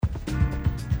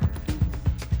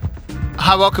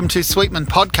Hi, welcome to Sweetman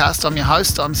Podcast. I'm your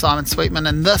host, I'm Simon Sweetman,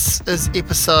 and this is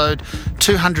episode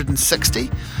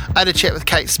 260. I had a chat with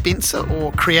Kate Spencer,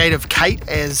 or CreatifKate,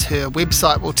 as her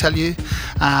website will tell you.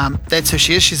 That's who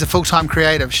she is. She's a full-time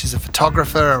creative. She's a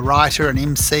photographer, a writer, an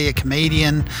MC, a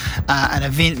comedian, an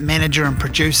event manager and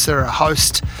producer, a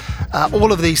host,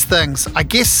 all of these things. I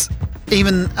guess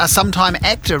even a sometime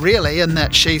actor, really, in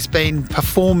that she's been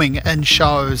performing in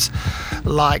shows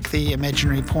like the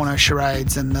imaginary porno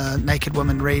charades and the naked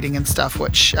women reading and stuff,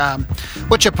 which are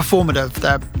performative.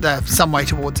 They're some way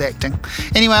towards acting.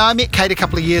 Anyway, I met Kate a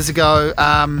couple of years ago.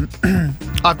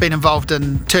 I've been involved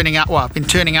in I've been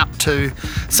turning up to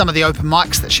some of the open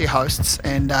mics that she hosts,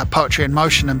 and Poetry in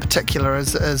Motion in particular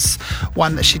is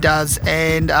one that she does.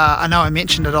 And I know I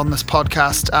mentioned it on this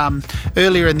podcast.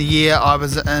 Earlier in the year, I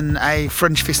was in a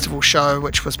Fringe Festival show,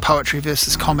 which was Poetry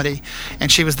versus Comedy,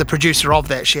 and she was the producer of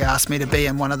that. She asked me to be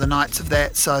in one of the nights of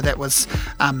that, so that was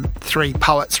 3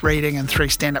 poets reading and 3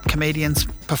 stand-up comedians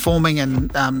performing, and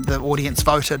the audience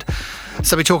voted.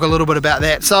 So we talk a little bit about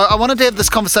that. So I wanted to have this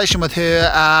conversation with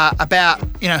her about,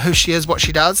 who she is, what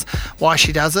she does, why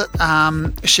she does it.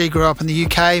 She grew up in the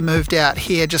UK, moved out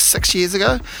here just 6 years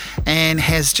ago, and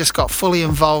has just got fully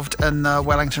involved in the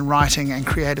Wellington writing and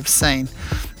creative scene.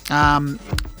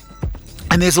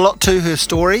 And there's a lot to her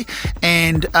story,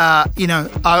 and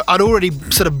I'd already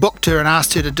sort of booked her and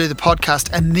asked her to do the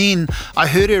podcast, and then I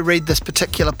heard her read this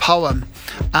particular poem,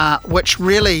 which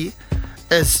really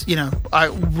is,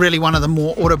 really one of the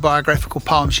more autobiographical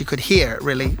poems you could hear. It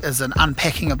really is an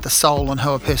unpacking of the soul and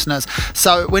who a person is.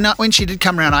 So when she did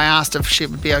come around, I asked if she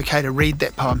would be okay to read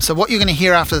that poem. So what you're going to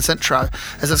hear after this intro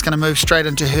is it's going to move straight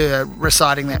into her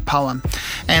reciting that poem.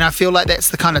 And I feel like that's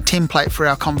the kind of template for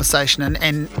our conversation.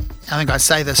 And I think I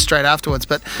say this straight afterwards,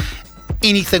 but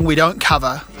anything we don't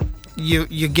cover,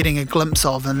 you're getting a glimpse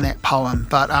of in that poem,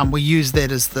 but we use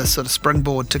that as the sort of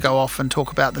springboard to go off and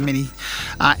talk about the many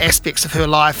aspects of her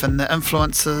life and the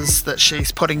influences that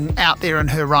she's putting out there in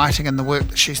her writing and the work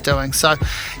that she's doing. So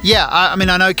yeah, I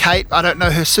know Kate. I don't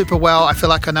know her super well. I feel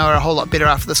like I know her a whole lot better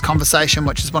after this conversation,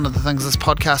 which is one of the things this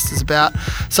podcast is about.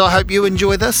 So I hope you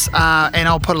enjoy this, and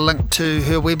I'll put a link to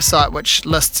her website, which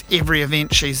lists every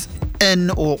event she's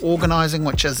in or organising,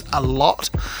 which is a lot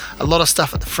of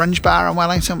stuff at the Fringe Bar in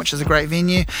Wellington, which is a great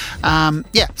venue. So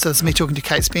this is me talking to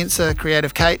Kate Spencer,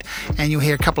 CreatifKate, and you'll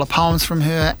hear a couple of poems from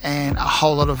her and a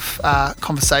whole lot of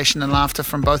conversation and laughter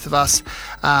from both of us.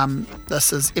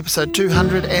 This is episode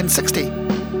 260.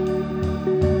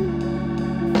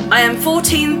 I am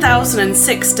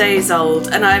 14,006 days old,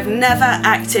 and I have never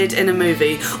acted in a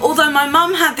movie, although my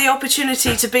mum had the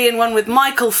opportunity to be in one with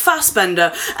Michael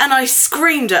Fassbender, and I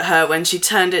screamed at her when she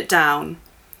turned it down.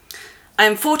 I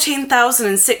am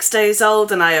 14,006 days old,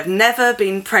 and I have never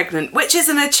been pregnant, which is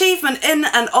an achievement in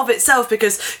and of itself,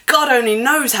 because God only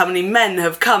knows how many men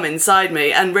have come inside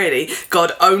me, and really,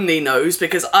 God only knows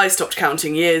because I stopped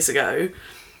counting years ago.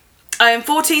 I am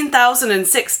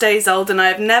 14,006 days old, and I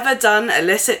have never done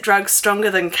illicit drugs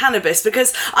stronger than cannabis,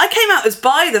 because I came out as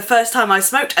bi the first time I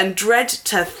smoked and dread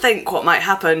to think what might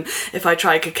happen if I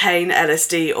try cocaine,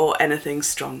 LSD or anything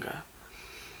stronger.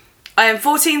 I am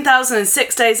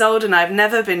 14,006 days old, and I have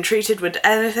never been treated with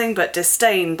anything but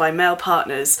disdain by male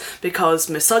partners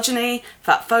because misogyny,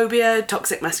 fat phobia,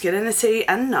 toxic masculinity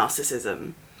and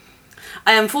narcissism.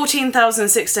 I am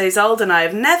 14,006 days old, and I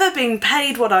have never been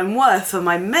paid what I'm worth for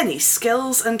my many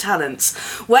skills and talents.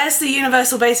 Where's the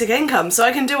universal basic income so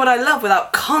I can do what I love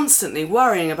without constantly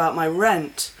worrying about my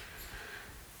rent?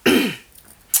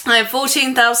 I am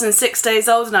 14,006 days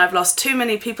old, and I've lost too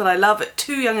many people I love at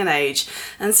too young an age,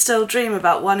 and still dream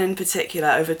about one in particular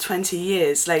over 20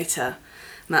 years later.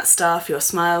 Matt Staff, your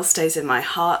smile stays in my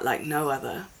heart like no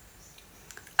other.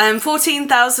 I am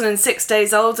 14,006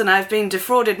 days old, and I've been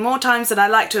defrauded more times than I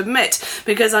like to admit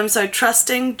because I'm so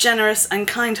trusting, generous and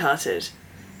kind-hearted.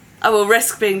 I will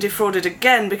risk being defrauded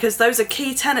again because those are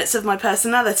key tenets of my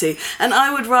personality, and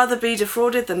I would rather be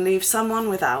defrauded than leave someone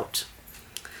without.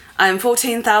 I am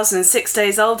 14,006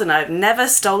 days old, and I have never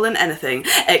stolen anything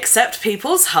except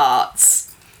people's hearts.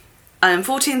 I am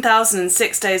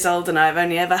 14,006 days old, and I have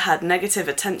only ever had negative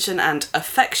attention and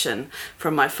affection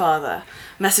from my father,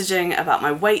 messaging about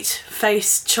my weight,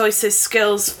 face, choices,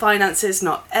 skills, finances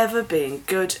not ever being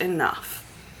good enough.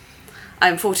 I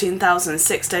am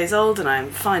 14,006 days old, and I am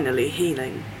finally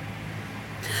healing.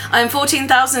 I am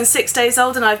 14,006 days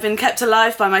old, and I've been kept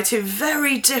alive by my 2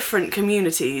 very different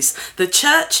communities, the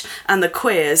church and the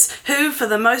queers, who, for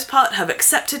the most part, have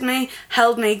accepted me,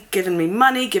 held me, given me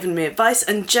money, given me advice,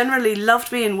 and generally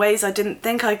loved me in ways I didn't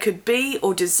think I could be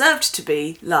or deserved to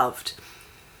be loved.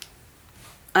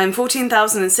 I am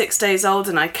 14,006 days old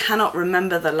and I cannot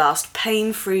remember the last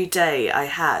pain-free day I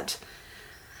had.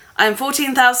 I am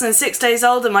 14,006 days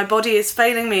old and my body is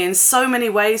failing me in so many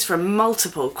ways from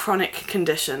multiple chronic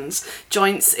conditions.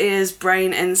 Joints, ears,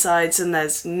 brain, insides, and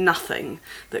there's nothing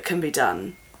that can be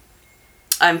done.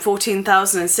 I am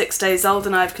 14,006 days old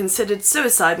and I've considered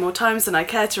suicide more times than I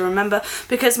care to remember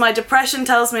because my depression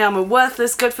tells me I'm a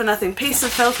worthless, good-for-nothing piece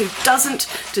of filth who doesn't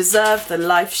deserve the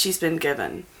life she's been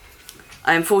given.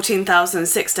 I am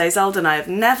 14,006 days old and I have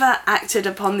never acted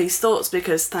upon these thoughts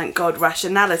because, thank God,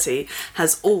 rationality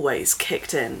has always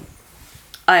kicked in.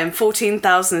 I am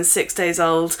 14,006 days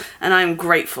old and I am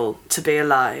grateful to be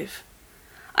alive.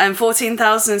 I am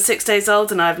 14,006 days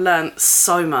old and I have learnt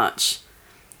so much.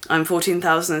 I am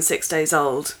 14,006 days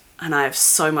old and I have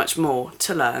so much more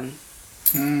to learn.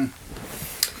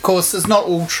 Of course, it's not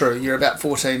all true. You're about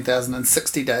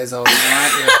 14,060 days old,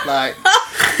 aren't you? Like,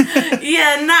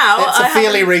 yeah, now it's a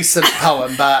fairly recent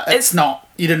poem, but it's not.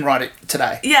 You didn't write it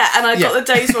today. Yeah, and I got the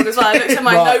days wrong as well. I looked at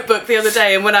my notebook the other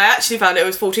day, and when I actually found it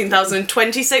was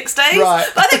 14,026 days. Right.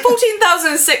 But I think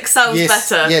 14,006 sounds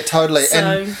better. Yeah, totally.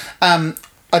 So. And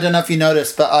I don't know if you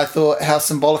noticed, but I thought how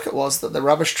symbolic it was that the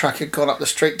rubbish truck had gone up the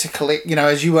street to collect,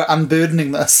 as you were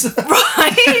unburdening this.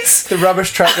 Right. The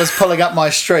rubbish truck was pulling up my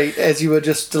street as you were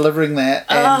just delivering that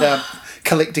and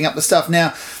collecting up the stuff.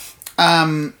 Now,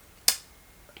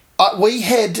 we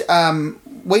had...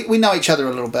 We know each other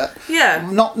a little bit. Yeah.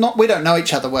 Not we don't know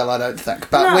each other well, I don't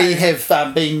think. But we have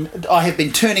I have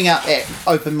been turning up at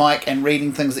open mic and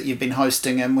reading things that you've been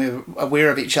hosting, and we're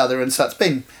aware of each other, and so it's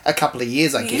been a couple of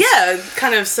years, I guess. Yeah,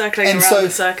 kind of circling around the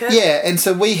circuit. Yeah, and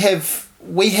so we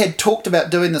had talked about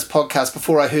doing this podcast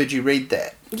before I heard you read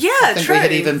that. Yeah, I think true. we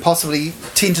had even possibly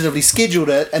tentatively scheduled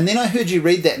it, and then I heard you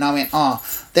read that and I went,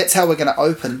 that's how we're going to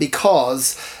open,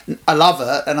 because I love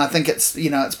it, and I think it's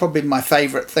it's probably my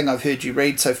favourite thing I've heard you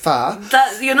read so far.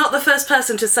 That you're not the first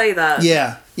person to say that.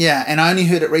 Yeah, and I only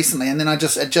heard it recently, and then I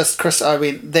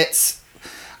went,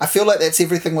 I feel like that's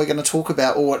everything we're going to talk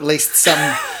about, or at least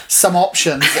some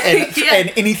options, and,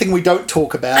 and anything we don't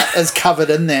talk about is covered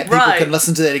in that. People can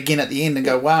listen to that again at the end and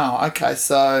go, wow, okay,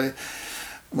 so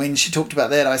when she talked about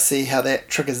that, I see how that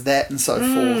triggers that and so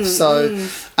forth. So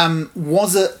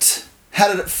how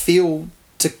did it feel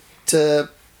to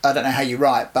I don't know how you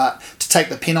write, but to take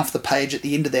the pen off the page at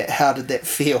the end of that, how did that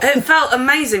feel? It felt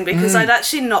amazing because I'd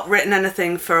actually not written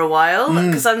anything for a while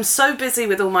because I'm so busy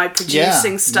with all my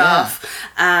producing stuff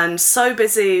and so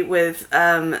busy with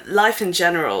life in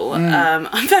general.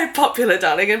 I'm very popular,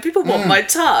 darling, and people want my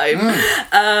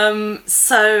time.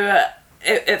 So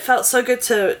it felt so good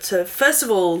to first of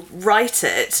all write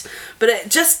it, but it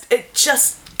just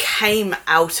came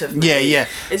out of me. Yeah.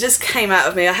 It just came out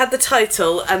of me. I had the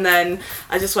title and then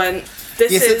I just went,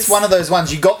 it's one of those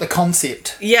ones, you got the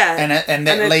concept. Yeah. And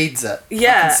that leads it. Yeah.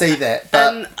 I can see that.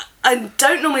 But and I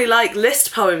don't normally like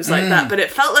list poems like that, but it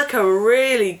felt like a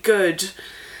really good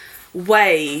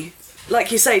way,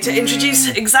 like you say, to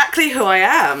introduce exactly who I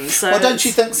am. So don't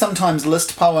you think sometimes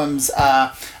list poems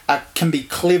can be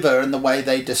clever in the way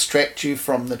they distract you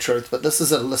from the truth, but this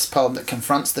is a list poem that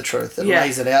confronts the truth. It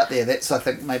lays it out there. That's, I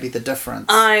think, maybe the difference.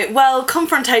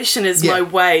 Confrontation is my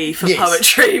way for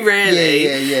poetry, really.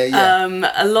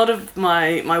 Yeah. A lot of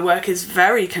my work is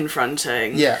very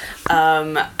confronting. Yeah.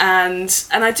 And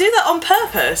I do that on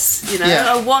purpose,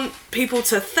 I want people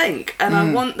to think, and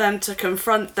I want them to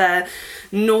confront their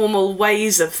normal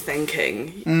ways of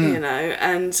thinking,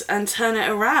 and turn it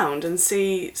around and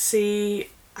see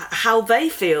how they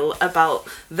feel about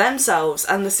themselves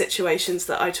and the situations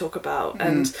that I talk about,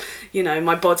 and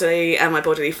my body and my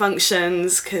bodily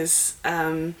functions, because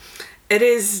it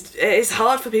is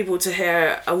hard for people to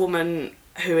hear a woman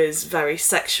who is very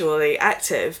sexually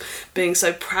active being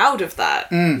so proud of that.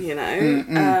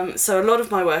 So a lot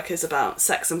of my work is about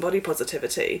sex and body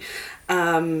positivity,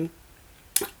 and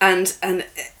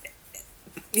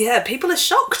people are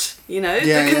shocked,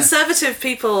 the conservative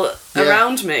people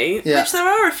around me, which there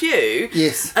are a few,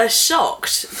 are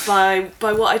shocked by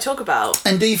what I talk about.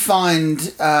 And do you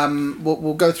find,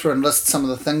 we'll go through and list some of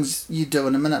the things you do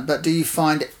in a minute, but do you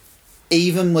find,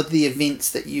 even with the events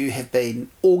that you have been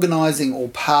organising or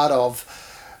part of,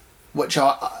 which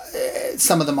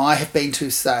some of them I have been to,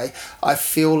 say, I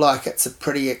feel like it's a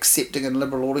pretty accepting and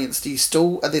liberal audience.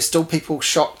 Are there still people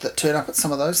shocked that turn up at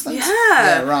some of those things?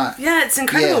 Yeah, right. Yeah, it's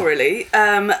incredible, really.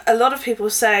 A lot of people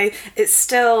say it's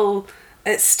still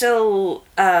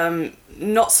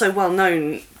not so well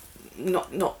known,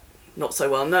 not not so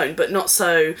well known, but not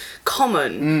so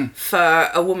common for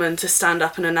a woman to stand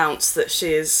up and announce that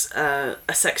she is a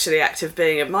sexually active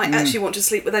being and might actually want to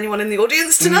sleep with anyone in the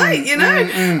audience tonight, you know?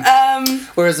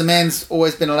 Whereas a man's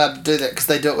always been allowed to do that because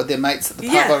they do it with their mates at the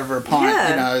pub over a pint,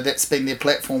 you know, that's been their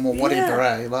platform or whatever,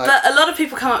 eh? Like, but a lot of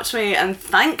people come up to me and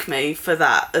thank me for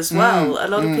that as well. A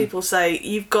lot of people say,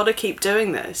 you've got to keep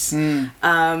doing this.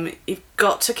 You've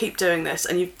got to keep doing this,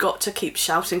 and you've got to keep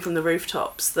shouting from the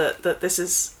rooftops that this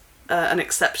is an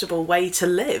acceptable way to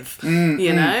live,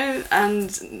 you know,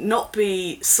 and not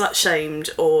be slut-shamed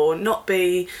or not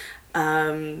be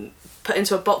put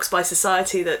into a box by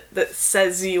society that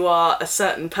says you are a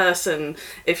certain person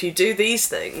if you do these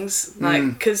things. Like,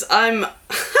 because I'm...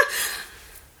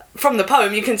 From the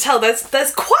poem, you can tell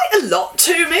there's quite a lot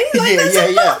to me. Like, there's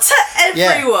a lot to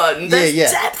everyone.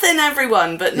 There's depth in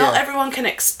everyone, but not everyone can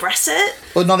express it.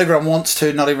 Well, not everyone wants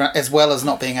to, not everyone, as well as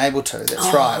not being able to.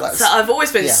 That's right. Like, so I've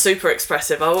always been super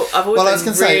expressive. I've always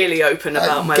been really open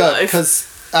about my life. Because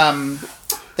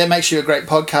that makes you a great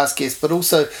podcast guest, but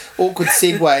also awkward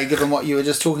segue given what you were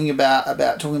just talking about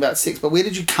talking about sex. But where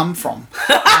did you come from?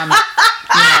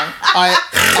 You know,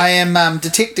 I am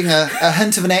detecting a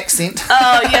hint of an accent.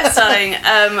 Oh, yes, darling.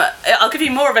 I'll give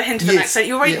you more of a hint of an accent.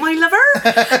 You're right, my lover.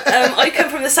 I come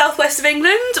from the southwest of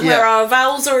England, where our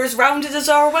vowels are as rounded as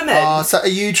our women. Oh, so are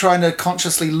you trying to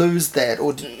consciously lose that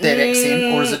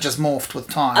accent, or is it just morphed with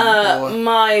time?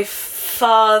 My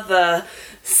father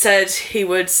said he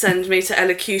would send me to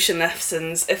elocution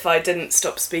lessons if I didn't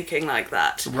stop speaking like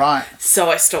that. Right.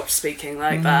 So I stopped speaking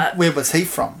like that. Where was he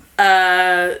from?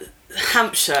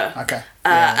 Hampshire. Okay.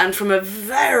 And from a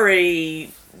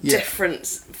very different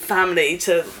family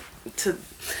to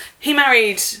he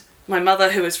married my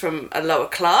mother, who was from a lower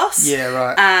class. Yeah,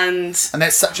 right. And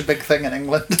that's such a big thing in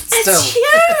England. It's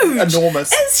huge.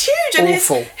 Enormous. It's huge.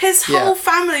 Awful. And his whole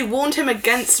family warned him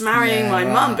against marrying my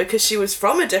mum because she was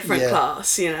from a different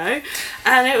class, you know.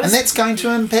 And it was. And that's going to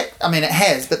impact. I mean, it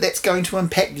has, but that's going to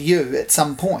impact you at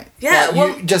some point. Yeah.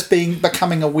 Like, you just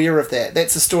becoming aware of that.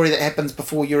 That's a story that happens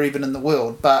before you're even in the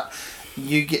world, but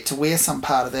you get to wear some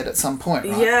part of that at some point,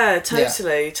 right? Yeah,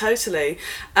 totally.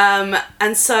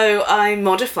 And so I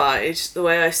modified the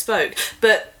way I spoke,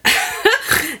 but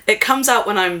it comes out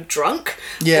when I'm drunk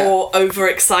or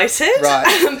overexcited, right?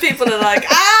 And people are like,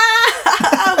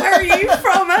 where are you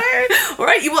from? All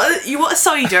right, you want a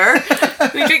cider?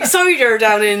 We drink cider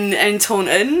down in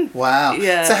Taunton. Wow.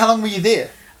 Yeah. So how long were you there?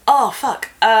 Oh, fuck.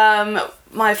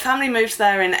 My family moved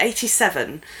there in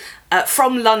 1987.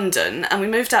 From London, and we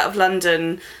moved out of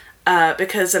London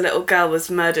because a little girl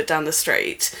was murdered down the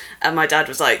street, and my dad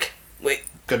was like, "Wait,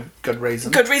 good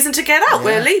reason to get out.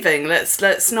 We're leaving.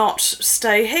 Let's not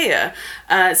stay here."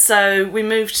 So we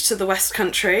moved to the West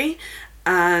Country,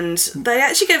 and they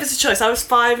actually gave us a choice. I was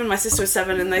 5 and my sister was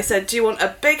 7, and they said, "Do you want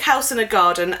a big house and a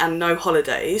garden and no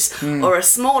holidays, or a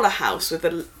smaller house with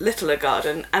a littler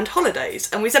garden and holidays?"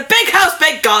 And we said, "Big house,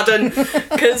 big garden,"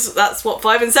 because that's what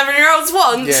 5 and 7-year-olds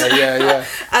want. Yeah.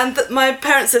 And my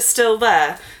parents are still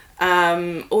there,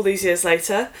 all these years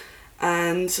later,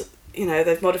 and you know,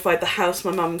 they've modified the house.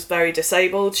 My mum's very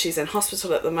disabled. She's in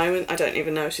hospital at the moment. I don't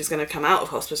even know if she's going to come out of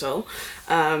hospital.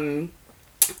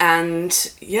 And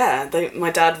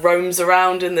my dad roams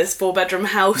around in this 4-bedroom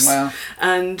house. Wow.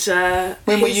 And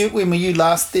when were you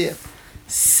last there?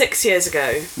 6 years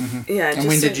ago. Mm-hmm. Yeah. And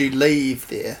when did you leave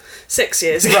there? 6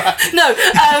 years ago. Right. No,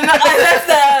 I left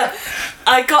there.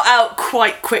 I got out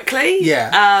quite quickly. Yeah.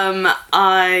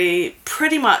 I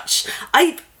pretty much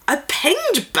I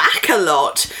pinged back a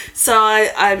lot. So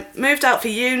I moved out for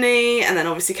uni, and then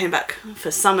obviously came back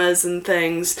for summers and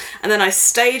things. And then I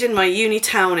stayed in my uni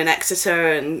town in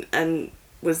Exeter and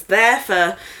was there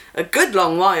for a good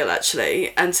long while,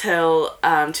 actually, until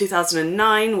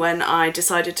 2009, when I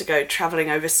decided to go travelling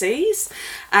overseas.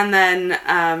 And then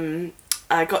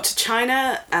I got to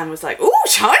China and was like, "Ooh,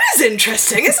 China's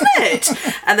interesting, isn't it?"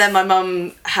 And then my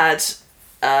mum had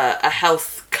a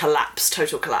health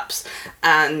total collapse,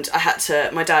 and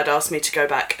my dad asked me to go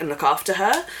back and look after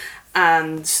her,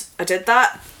 and I did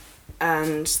that.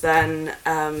 And then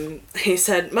he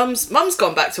said, Mum's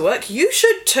gone back to work, you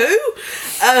should too.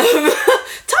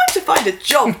 Time to find a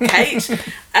job, Kate.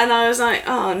 And I was like,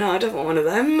 oh no, I don't want one of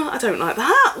them, I don't like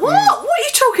that. What are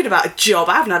you talking about, a job?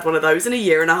 I haven't had one of those in a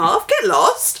year and a half, get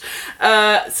lost.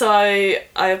 So I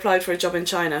applied for a job in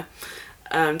China,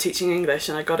 teaching English,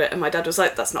 and I got it. And my dad was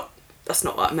like, that's not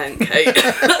what I meant, Kate.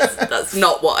 that's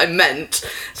not what I meant.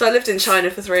 So I lived in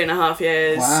China for 3.5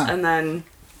 years. Wow. And then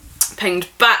pinged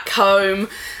back home,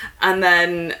 and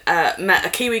then met a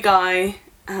Kiwi guy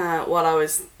while I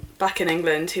was back in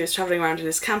England. He was travelling around in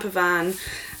his camper van,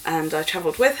 and I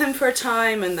travelled with him for a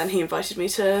time, and then he invited me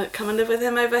to come and live with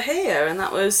him over here, and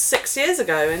that was 6 years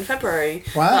ago in February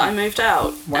that I moved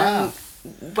out. Wow.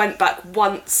 And went back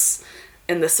once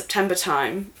in the September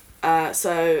time.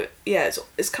 So yeah,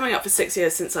 it's coming up for 6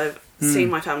 years since I've seen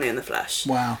my family in the flesh.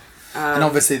 Wow. And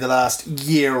obviously the last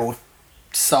year or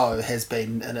so has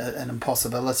been an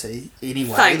impossibility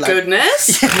anyway. Thank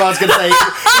goodness. I was going to say,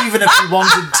 even if you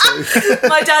wanted to.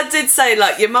 My dad did say,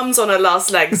 like, your mum's on her last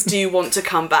legs, do you want to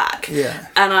come back? Yeah.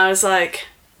 And I was like,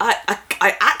 I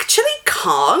actually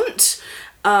can't,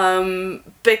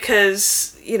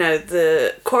 because, you know,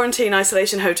 the quarantine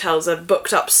isolation hotels are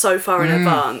booked up so far in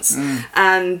advance,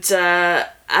 and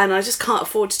I just can't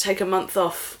afford to take a month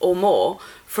off or more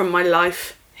from my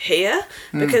life here,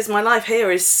 because my life here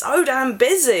is so damn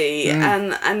busy,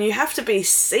 and you have to be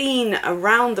seen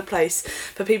around the place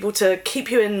for people to keep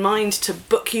you in mind to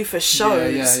book you for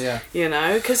shows. You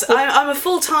know, because I'm a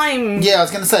full-time... Yeah, I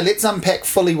was going to say, let's unpack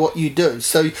fully what you do.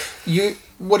 So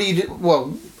what do you do?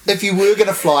 Well, if you were going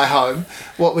to fly home,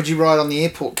 what would you write on the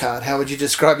airport card? How would you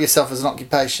describe yourself as an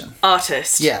occupation?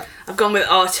 Artist. Yeah. I've gone with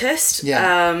artist.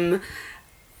 Yeah.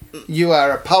 You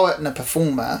are a poet and a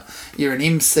performer. You're an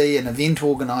MC, an event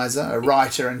organiser, a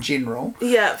writer in general.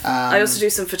 Yeah. I also do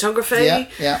some photography.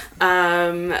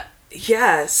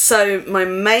 Yeah, so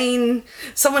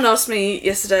someone asked me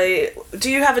yesterday,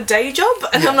 do you have a day job?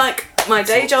 And I'm like, my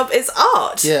day job is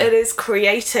art. Yeah. It is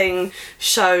creating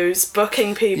shows,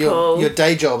 booking people. Your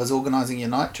day job is organising your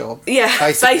night job. Yeah,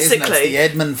 basically. Isn't it?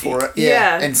 It's the admin for it.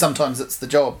 Yeah. And sometimes it's the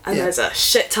job. And there's a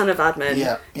shit ton of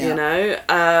admin, you know.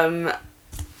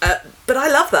 But I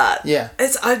love that. Yeah.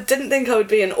 I didn't think I would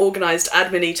be an organised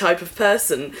admin-y type of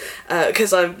person,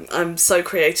 because I'm so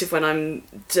creative when I'm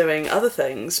doing other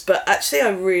things. But actually I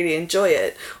really enjoy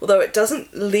it, although it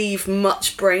doesn't leave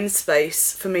much brain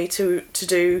space for me to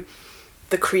do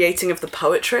the creating of the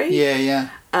poetry. Yeah.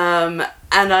 And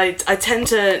I tend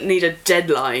to need a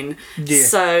deadline. Yeah.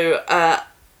 So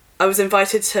I was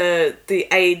invited to the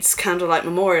AIDS Candlelight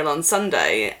Memorial on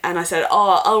Sunday, and I said,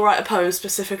 I'll write a poem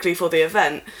specifically for the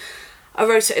event. I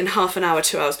wrote it in half an hour,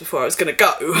 2 hours before I was going to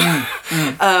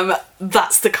go.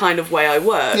 That's the kind of way I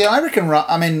work. Yeah, I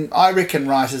reckon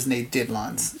writers need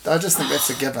deadlines. I just think that's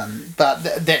a given, but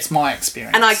that's my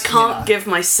experience. And I can't give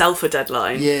myself a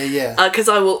deadline. Yeah. Because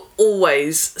I will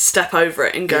always step over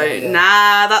it and go,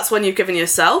 nah, that's one you've given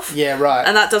yourself. Yeah, right.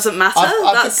 And that doesn't matter.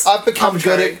 I've become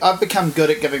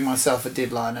good at giving myself a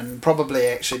deadline, and probably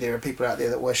actually there are people out there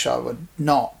that wish I would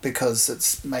not, because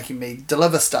it's making me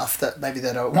deliver stuff that maybe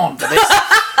they don't want. But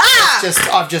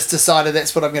I've just decided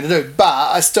that's what I'm going to do. But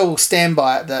I still stand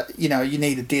by it that, you know, you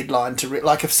need a deadline to...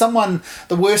 like, if someone...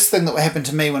 The worst thing that happened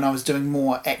to me when I was doing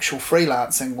more actual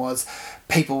freelancing was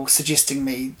people suggesting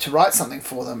me to write something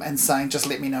for them and saying, just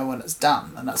let me know when it's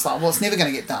done. And it's like, well, it's never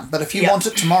going to get done. But if you want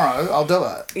it tomorrow, I'll do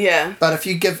it. Yeah. But if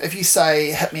you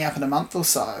say, hit me up in a month or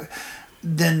so,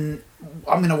 then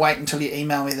I'm going to wait until you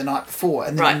email me the night before,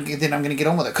 and then I'm going to get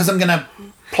on with it, because I'm going to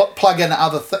plug in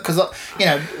other things. Because, you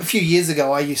know, a few years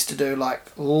ago I used to do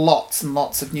like lots and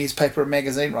lots of newspaper and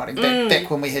magazine writing back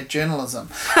when we had journalism,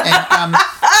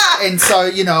 and so,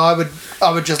 you know,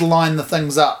 I would just line the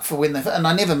things up for when and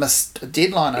I never missed a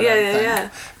deadline. I don't think. Yeah.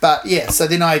 But yeah, so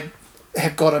then I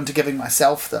have got into giving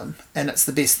myself them, and it's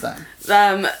the best thing.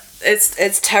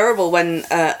 It's terrible when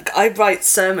I write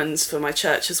sermons for my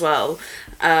church as well,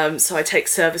 so I take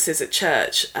services at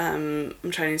church. I'm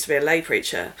training to be a lay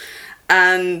preacher,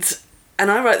 and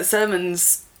I write the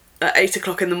sermons at 8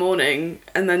 o'clock in the morning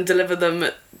and then deliver them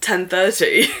at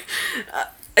 10:30.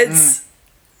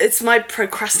 It's my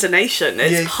procrastination.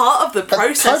 It's part of the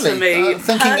process for me,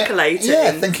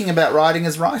 percolating. Thinking about writing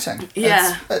is writing.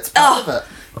 Yeah. It's part of it.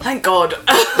 Thank God.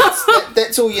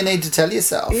 That's all you need to tell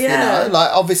yourself. Yeah. You know,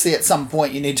 like, obviously at some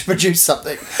point you need to produce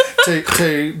something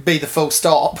to be the full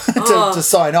stop to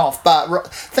sign off. But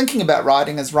thinking about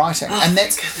writing is writing, and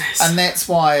that's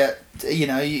why you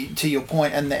know, to your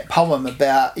point in that poem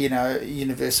about, you know,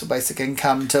 universal basic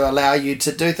income to allow you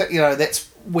to do you know, that's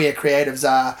where creatives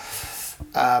are.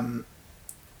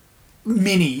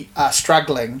 Many are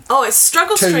struggling. Oh, it's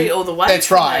struggle street all the way. That's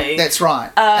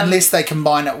right. Unless they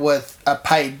combine it with a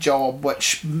paid job,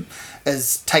 which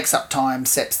takes up time,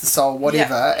 saps the soul,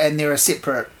 whatever. And there are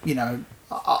separate, you know,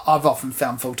 I've often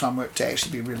found full-time work to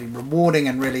actually be really rewarding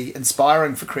and really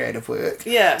inspiring for creative work.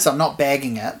 Yeah. So I'm not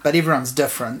bagging it, but everyone's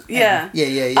different. Yeah.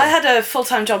 Yeah. I had a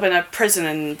full-time job in a prison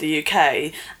in the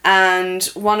UK, and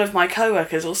one of my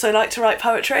co-workers also liked to write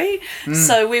poetry.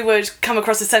 So we would come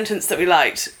across a sentence that we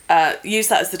liked, use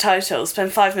that as the title,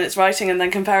 spend 5 minutes writing, and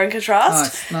then compare and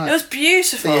contrast. Nice. It was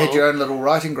beautiful. So you had your own little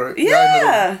writing group.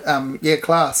 Yeah. Your own little,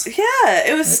 class. Yeah,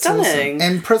 it was That's stunning.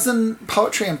 awesome. And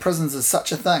poetry in prisons is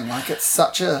such a thing. Like, it's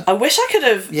such a... I wish I could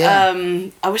have.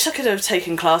 I wish I could have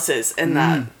taken classes in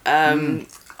that.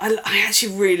 I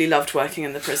actually really loved working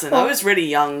in the prison. I was really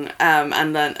young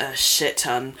and learnt a shit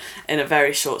ton in a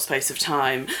very short space of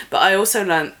time. But I also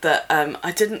learnt that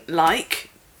I didn't like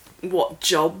what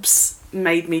jobs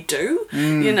made me do.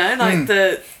 You know, like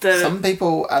the Some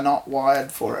people are not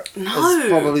wired for it. No. It's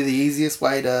probably the easiest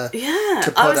way to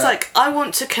put I was it. like, I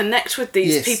want to connect with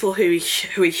these people who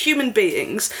are human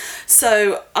beings.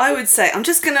 So I would say, I'm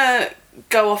just going to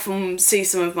go off and see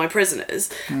some of my prisoners,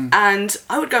 and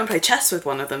I would go and play chess with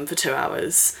one of them for 2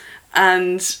 hours,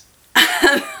 and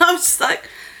I was just like,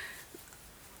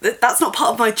 that's not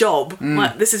part of my job.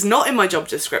 This is not in my job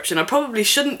description. I probably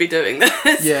shouldn't be doing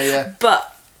this.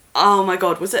 But oh my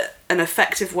god, was it an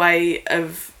effective way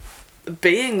of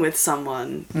being with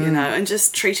someone, you know, and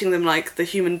just treating them like the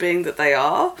human being that they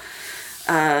are.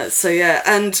 I'm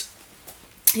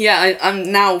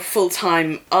now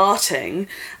full-time arting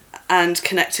and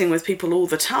connecting with people all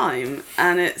the time,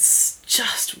 and it's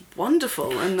just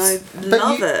wonderful, and I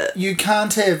love it. You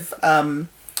can't have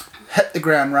hit the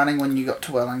ground running when you got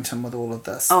to Wellington with all of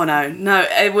this. Oh no,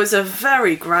 it was a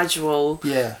very gradual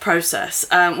process.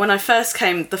 When I first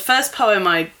came, the first poem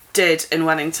I did in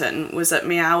Wellington was at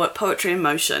Meow at Poetry in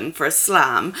Motion for a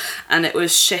slam, and it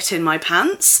was Shit in My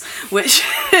Pants, which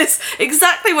is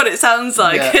exactly what it sounds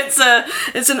like. It's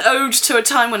an ode to a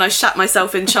time when I shat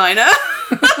myself in China.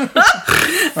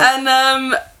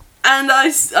 And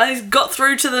I got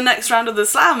through to the next round of the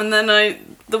slam, and then I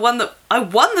won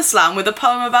the slam with a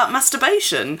poem about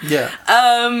masturbation.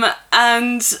 And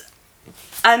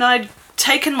I'd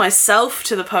taken myself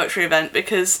to the poetry event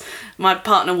because my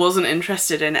partner wasn't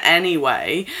interested in any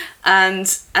way, and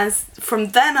from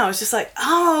then I was just like,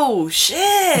 oh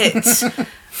shit.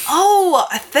 Oh,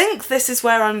 I think this is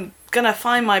where I'm gonna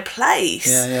find my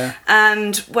place.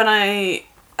 And when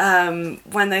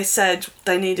they said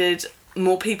they needed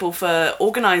more people for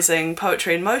organising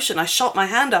Poetry in Motion, I shot my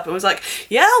hand up and was like,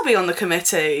 yeah, I'll be on the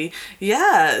committee.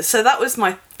 So that was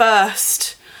my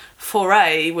first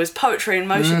foray, was Poetry in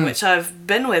Motion, which I've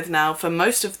been with now for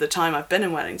most of the time I've been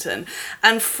in Wellington.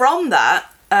 And from that,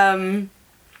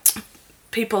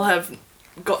 people have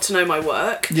got to know my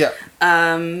work.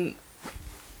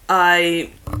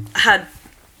 I had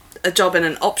a job in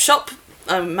an op shop.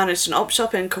 I managed an op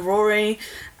shop in Karori,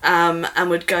 and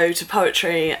would go to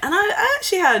poetry, and I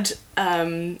actually had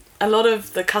a lot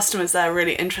of the customers there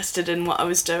really interested in what I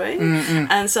was doing,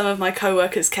 and some of my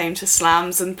co-workers came to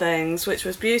slams and things, which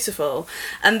was beautiful.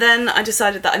 And then I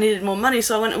decided that I needed more money,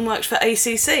 so I went and worked for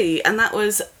ACC, and that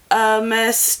was a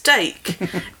mistake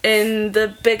in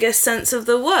the biggest sense of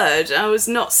the word. I was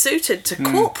not suited to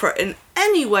corporate in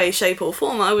any way, shape or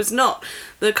form. I was not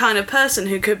the kind of person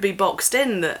who could be boxed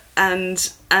in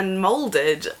and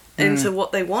moulded into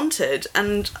what they wanted,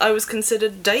 and I was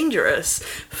considered dangerous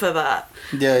for that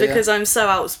because I'm so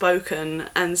outspoken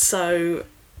and so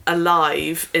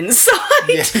alive inside.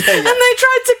 And they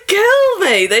tried to kill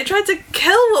me. They tried to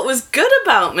kill what was good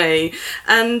about me,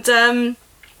 and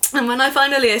when I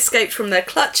finally escaped from their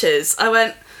clutches, I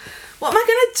went, what am I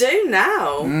going to do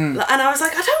now? And I was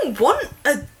like, I don't want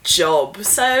a job,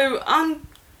 so I'm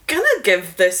going to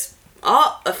give this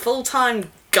art a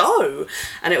full-time go.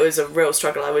 And it was a real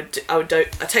struggle. I'd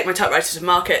take my typewriter to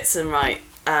markets and write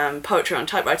poetry on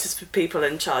typewriters for people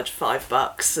and charge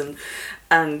 $5,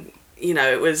 and you know,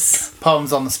 it was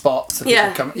poems on the spot. So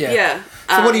people come,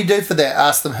 So what do you do for that?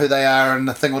 Ask them who they are and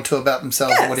a thing or two about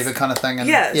themselves or whatever kind of thing. And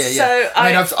So I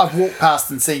mean, I've walked past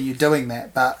and seen you doing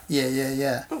that, but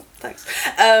Oh, thanks.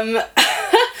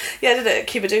 I did it at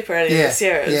Cuba Duper earlier this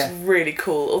year. It was really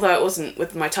cool. Although it wasn't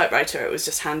with my typewriter, it was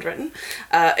just handwritten.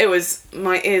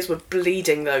 My ears were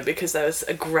bleeding though because there was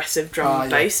aggressive drum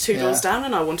and bass 2 doors down,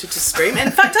 and I wanted to scream.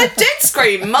 In fact, I did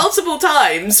scream multiple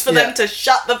times for them to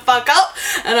shut the fuck up.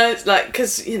 And I was like,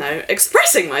 because, you know,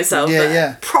 expressing myself,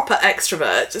 proper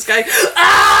extrovert, just going,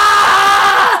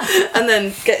 ah! And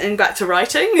then getting back to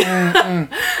writing.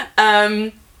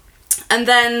 And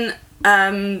then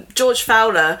George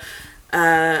Fowler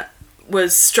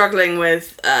was struggling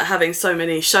with having so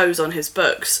many shows on his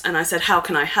books, and I said, how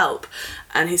can I help?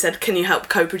 And he said, can you help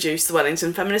co-produce the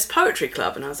Wellington Feminist Poetry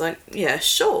Club? And I was like, yeah,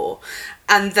 sure.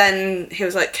 And then he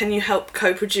was like, can you help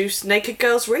co-produce Naked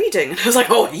Girls Reading? And I was like,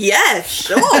 oh yeah,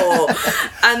 sure.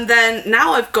 And then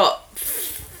now I've got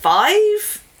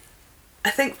 5 I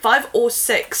think 5 or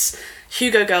 6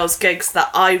 Hugo Girls gigs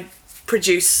that I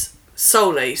produce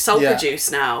solely, produce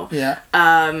now. Yeah.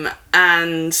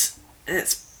 And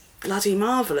it's bloody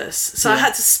marvellous. So I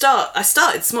had to I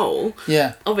started small.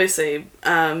 Yeah. Obviously.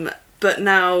 But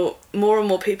now more and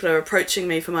more people are approaching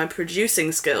me for my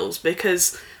producing skills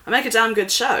because I make a damn good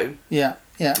show. Yeah.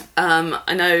 Yeah.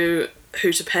 I know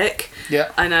who to pick.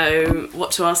 Yeah. I know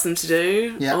what to ask them to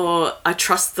do. Yeah. Or I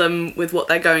trust them with what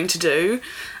they're going to do.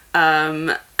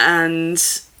 And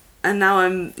now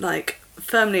I'm like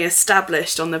firmly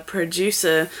established on the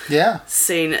producer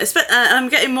scene. I'm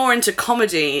getting more into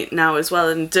comedy now as well,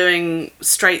 and doing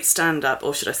straight stand-up,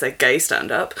 or should I say gay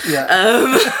stand-up. Yeah.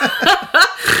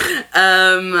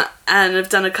 And I've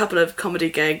done a couple of comedy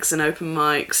gigs and open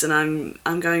mics, and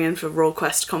I'm going in for Raw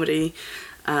Quest Comedy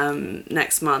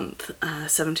next month,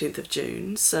 17th of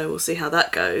June, so we'll see how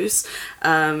that goes.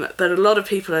 But a lot of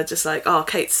people are just like, oh,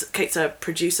 Kate's a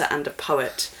producer and a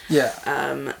poet. Yeah.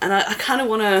 And I kind of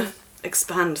want to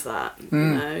expand that, you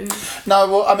know. No,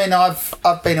 well, I mean, I've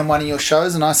been in one of your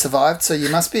shows and I survived, so you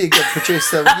must be a good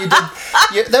producer.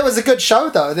 That was a good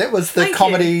show though. That was the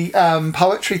comedy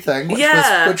poetry thing,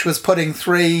 which was putting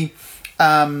 3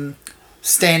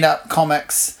 stand-up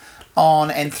comics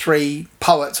on and 3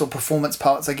 poets or performance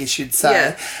poets, I guess you'd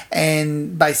say,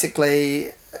 and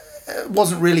basically it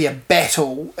wasn't really a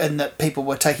battle in that people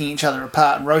were taking each other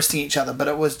apart and roasting each other, but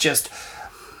it was just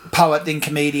poet then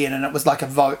comedian, and it was like a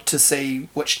vote to see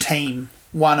which team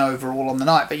won overall on the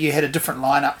night. But you had a different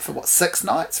lineup for 6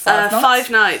 nights, 5 nights? 5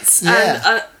 nights. Yeah.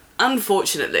 And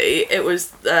unfortunately it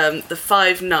was the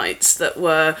 5 nights that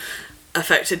were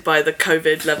affected by the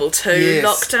COVID level 2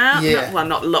 lockdown.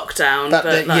 Not lockdown,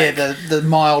 but the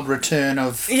mild return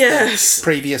of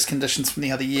previous conditions from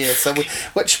the other year. So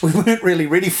which we weren't really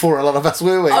ready for, a lot of us,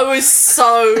 were we? I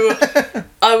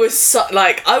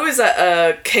was at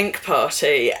a kink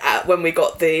party when we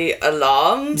got the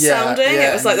alarm sounding.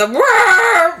 It was like the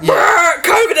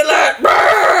COVID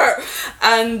alert,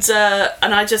 and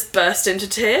I just burst into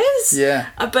tears.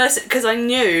 Yeah, I burst because I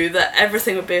knew that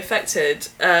everything would be affected.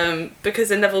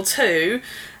 Because in level 2, you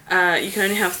can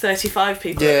only have 35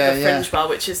 people at the Fringe Bar,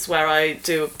 which is where I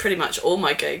do pretty much all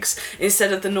my gigs,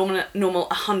 instead of the normal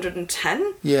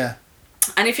 110. Yeah.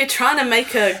 And if you're trying to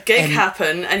make a gig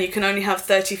happen and you can only have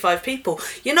 35 people,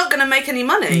 you're not going to make any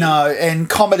money. No, and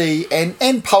comedy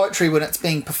and poetry, when it's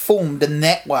being performed in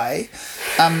that way,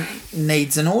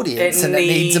 needs an audience. It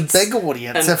needs a big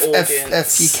audience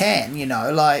if you can, you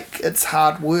know, like it's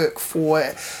hard work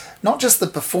for not just the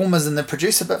performers and the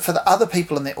producer, but for the other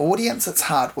people in the audience, it's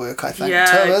hard work, I think,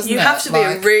 too, isn't it? You have to be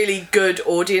a really good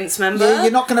audience member. Yeah,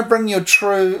 you're not going to bring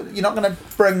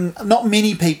not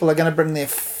many people are going to bring their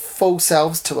full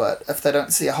selves to it if they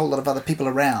don't see a whole lot of other people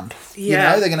around. You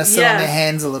know, they're going to sit on their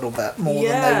hands a little bit more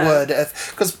than they would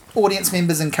because audience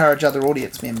members encourage other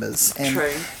audience members, and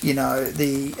you know,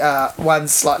 the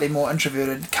ones slightly more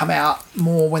introverted come out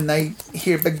more when they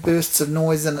hear big bursts of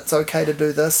noise and it's okay to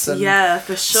do this and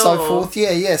for sure, so forth.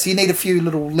 So you need a few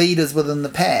little leaders within the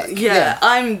pack.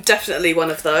 I'm definitely one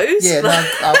of those.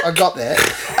 I got that.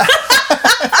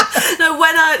 No,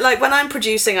 when I'm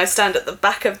producing, I stand at the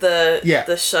back of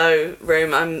the show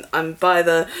room. I'm by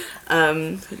the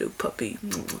hello puppy.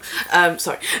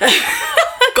 Sorry,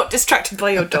 got distracted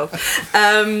by your dog.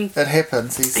 It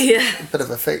happens. He's a bit of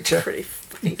a feature. Pretty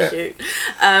fucking cute.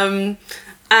 And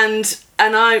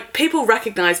people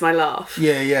recognise my laugh.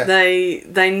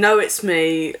 They know it's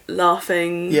me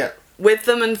laughing. With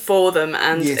them and for them,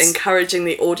 and encouraging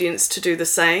the audience to do the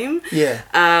same.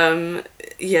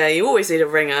 You always need a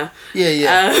ringer.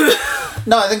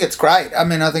 No, I think it's great. I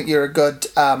mean, I think you're a good,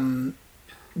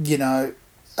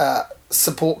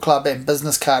 support club and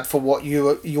business card for what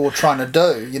you're trying to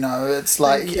do. You know, it's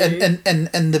like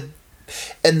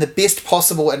in the best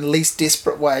possible and least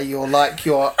desperate way, you're like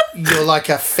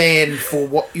a fan for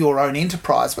what your own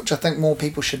enterprise, which I think more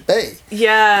people should be. You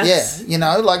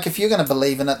know, like if you're going to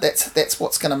believe in it, that's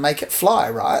what's going to make it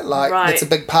fly, right? Like that's a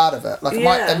big part of it. Like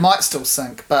it might still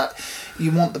sink, but you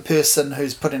want the person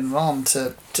who's putting it on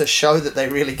to show that they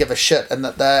really give a shit, and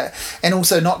that and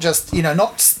also not just, you know,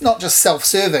 not just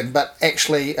self-serving, but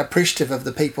actually appreciative of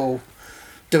the people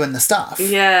doing the stuff.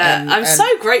 I'm so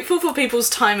grateful for people's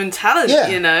time and talent,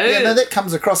 you know. That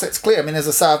comes across, that's clear. I mean, as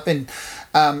I say, I've been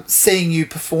seeing you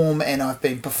perform, and I've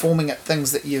been performing at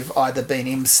things that you've either been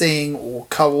emceeing or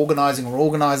co-organising or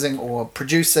organising or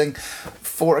producing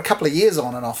for a couple of years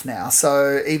on and off now.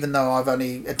 So even though I've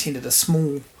only attended a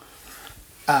small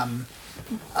a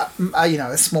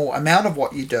small amount of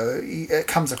what you do, it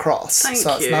comes across. It's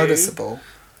noticeable.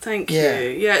 Thank you.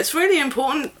 Yeah, it's really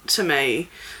important to me.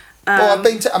 Well,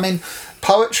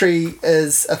 poetry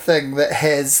is a thing that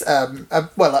has,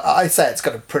 I say it's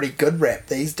got a pretty good rap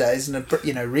these days, and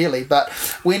really. But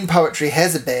when poetry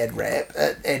has a bad rap,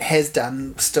 and has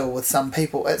done still with some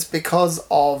people, it's because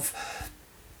of,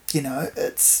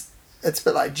 it's a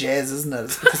bit like jazz, isn't it?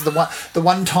 It's because the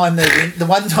one time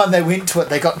they went to it,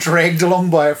 they got dragged along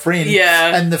by a friend.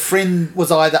 Yeah. And the friend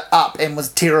was either up and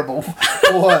was terrible,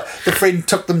 or the friend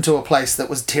took them to a place that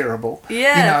was terrible.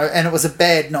 Yeah. And it was a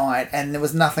bad night, and there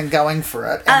was nothing going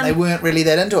for it, and they weren't really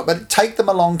that into it. But take them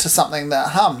along to something that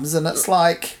hums, and it's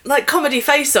like Comedy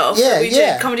Face-Off. We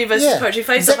did Comedy versus Poetry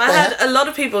Face-Off. Exactly. I had a lot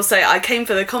of people say I came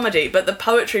for the comedy, but the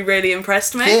poetry really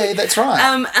impressed me. Yeah, that's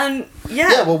right.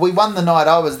 Yeah, well, we won the night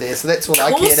I was there, so that's all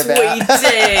I cared about. Of course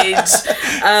we did.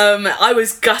 I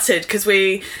was gutted because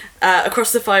we,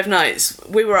 across the 5 nights,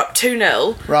 we were up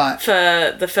 2-0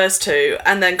 for the first 2,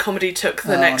 and then comedy took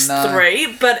the next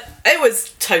 3, but it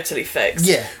was totally fixed.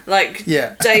 Yeah.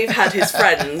 Dave had his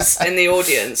friends in the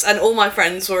audience, and all my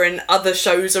friends were in other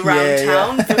shows around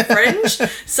town for Fringe,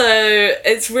 so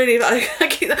it's really like,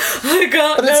 I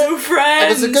got no friends. It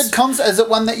was a good concert. Is it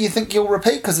one that you think you'll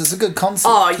repeat? Because it's a good concert.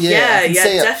 Oh, yeah,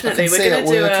 definitely. We're going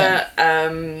to do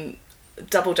a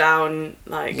double down,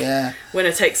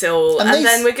 winner takes it all, and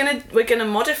then we're gonna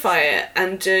modify it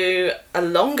and do a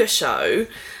longer show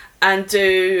and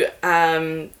do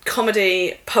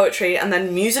comedy, poetry, and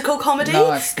then musical comedy,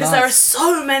 because there are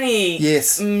so many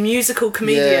musical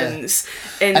comedians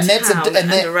in town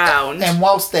and around, and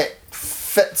whilst that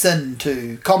fits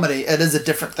into comedy, it is a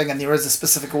different thing, and there is a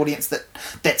specific audience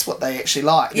that's what they actually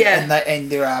like.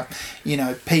 And there are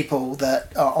people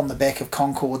that are on the back of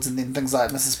Concords and then things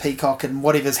like Mrs. Peacock and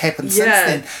whatever's happened since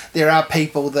then. There are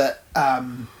people that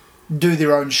do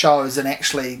their own shows, and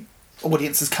actually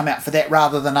audiences come out for that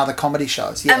rather than other comedy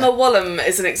shows. Emma Wallum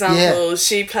is an example.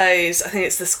 She plays, I think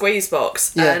it's the Squeeze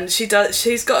Box, and she's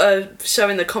got a show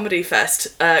in the Comedy Fest,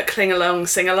 Cling Along,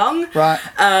 Sing Along,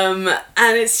 and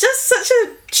it's just such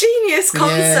a genius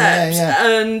concept,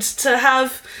 and to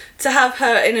have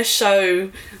her in a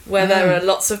show where there are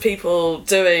lots of people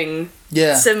doing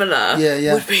similar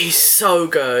would be so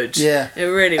good. It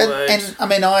really would. And I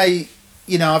mean, I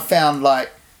found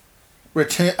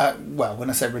when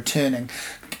I say returning,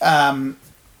 I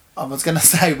was going to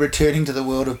say returning to the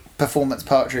world of performance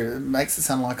poetry. It makes it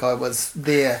sound like I was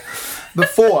there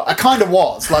before. I kind of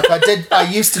was. I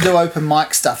used to do open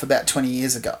mic stuff about 20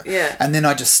 years ago. Yeah. And then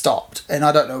I just stopped. And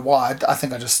I don't know why. I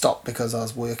think I just stopped because I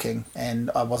was working and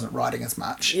I wasn't writing as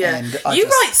much. Yeah. And you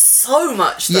write so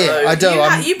much, though. Yeah, I do.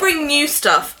 You bring new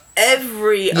stuff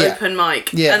every open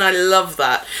mic. Yeah. And I love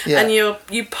that. Yeah. And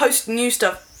you post new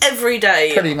stuff every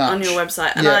day on your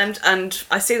website, and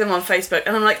I see them on Facebook,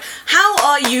 and I'm like, how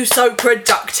are you so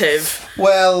productive?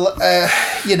 Well,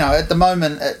 at the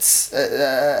moment it's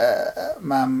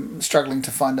I'm struggling to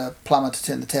find a plumber to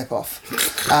turn the tap off.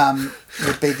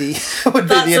 Would be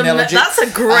the analogy. That's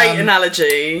a great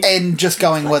analogy. And just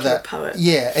going with it. Poet.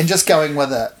 Yeah, and just going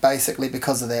with it basically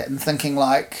because of that, and thinking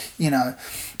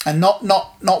and not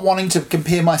wanting to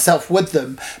compare myself with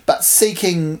them, but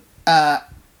seeking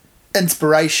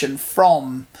inspiration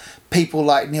from people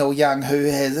like Neil Young,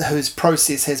 whose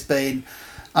process has been,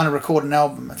 I'm gonna record an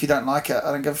album. If you don't like it, I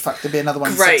don't give a fuck. There'll be another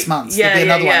one in 6 months. There'll be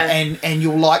another one, and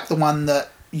you'll like the one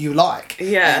that you like.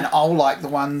 Yeah. And I'll like the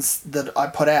ones that I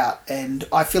put out, and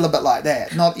I feel a bit like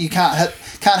that. Not you can't hit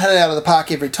it out of the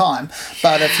park every time,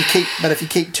 but if you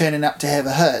keep turning up to have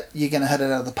a hit, you're gonna hit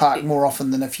it out of the park more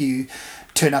often than if you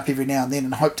turn up every now and then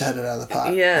and hope to hit it out of the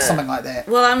park. Yeah. Or something like that.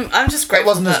 Well, I'm just grateful.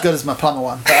 It wasn't as good as my plumber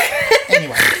one, but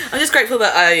anyway. I'm just grateful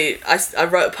that I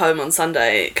wrote a poem on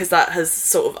Sunday, because that has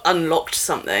sort of unlocked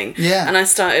something. Yeah. And I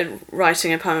started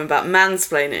writing a poem about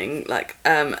mansplaining,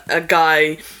 a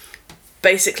guy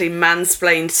basically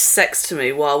mansplained sex to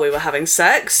me while we were having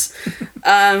sex.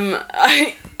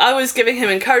 I was giving him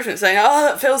encouragement, saying, "Oh,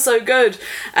 that feels so good,"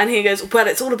 and he goes, "Well,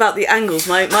 it's all about the angles.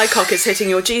 My cock is hitting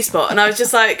your G-spot," and I was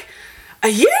just like, are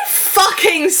you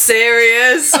fucking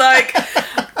serious?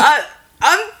 I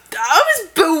was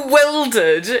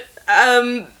bewildered,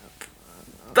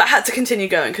 but had to continue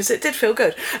going because it did feel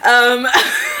good. But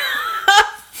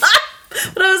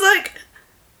I was like,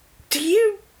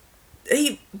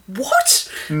 what?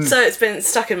 So it's been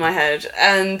stuck in my head,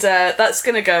 and that's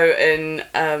going to go in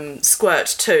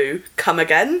Squirt 2, Come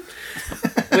Again,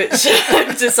 which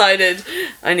I've decided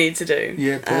I need to do.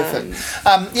 Yeah, perfect.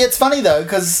 It's funny though,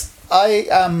 because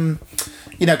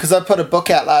because I put a book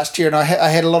out last year, and I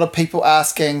had a lot of people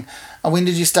asking, when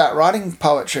did you start writing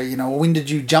poetry? Or when did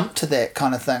you jump to that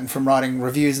kind of thing from writing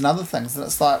reviews and other things? And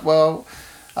it's like, well,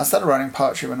 I started writing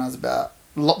poetry when I was about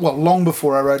long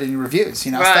before I wrote any reviews.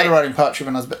 I started writing poetry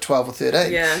when I was about 12 or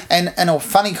 13. Yeah. And in a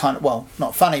funny kind of, well,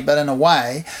 not funny, but in a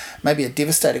way, maybe a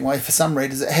devastating way for some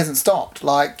readers, it hasn't stopped.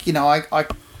 Like, I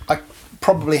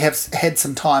probably have had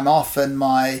some time off in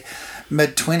my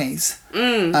mid-20s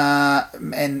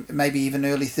and maybe even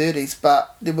early 30s,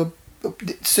 but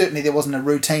certainly there wasn't a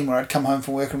routine where I'd come home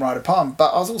from work and write a poem,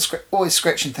 but I was always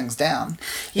scratching things down.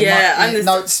 And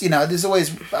notes, there's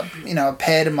always a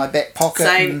pad in my back pocket.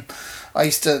 Same. And I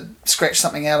used to scratch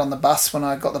something out on the bus when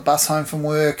I got the bus home from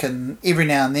work, and every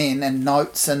now and then, and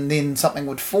notes, and then something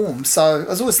would form. So I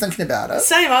was always thinking about it.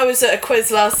 Same. I was at a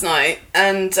quiz last night,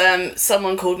 and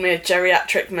someone called me a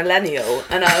geriatric millennial,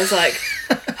 and I was like,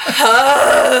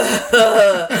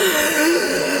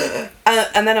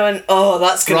 and then I went, oh,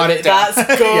 that's good.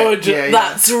 That's good.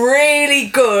 That's really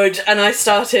good. And I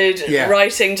started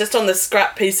writing just on the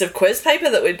scrap piece of quiz paper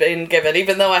that we'd been given,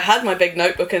 even though I had my big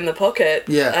notebook in the pocket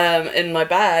in my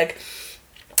bag.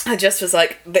 I just was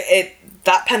like,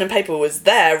 that pen and paper was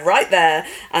there, right there,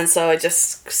 and so I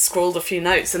just scrawled a few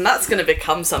notes, and that's going to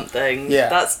become something. Yeah.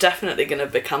 That's definitely going to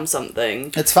become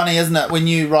something. It's funny, isn't it, when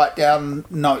you write down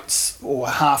notes or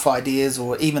half ideas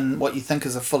or even what you think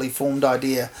is a fully formed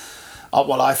idea,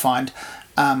 what I find,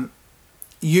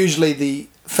 usually the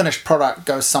finished product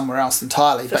goes somewhere else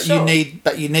entirely. You need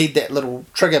that little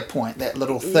trigger point, that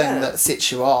little thing that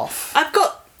sets you off. I've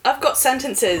got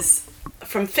sentences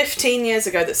from 15 years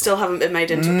ago that still haven't been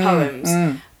made into poems,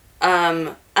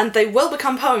 and they will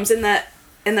become poems in their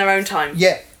own time.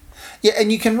 Yeah,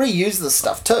 and you can reuse this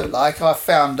stuff too. Like I've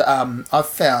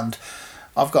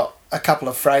got a couple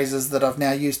of phrases that I've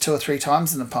now used 2 or 3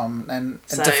 times in a poem and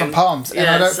in different poems. And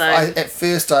at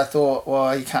first I thought,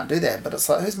 well, you can't do that, but it's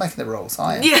like, who's making the rules?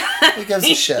 I am. Yeah. Who gives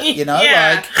a shit,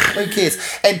 like, who cares?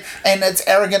 And it's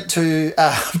arrogant to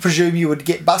presume you would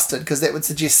get busted, because that would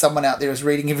suggest someone out there is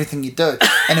reading everything you do.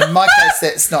 And in my case,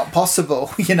 that's not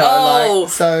possible,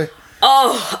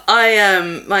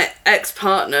 my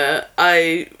ex-partner,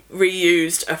 I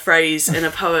reused a phrase in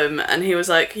a poem, and he was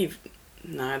like, you've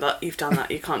done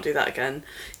that, you can't do that again.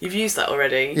 You've used that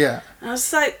already. Yeah. And I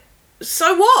was like,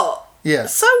 so what? Yeah.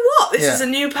 So what? This is a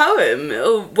new poem.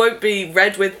 It won't be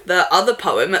read with the other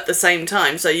poem at the same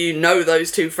time, so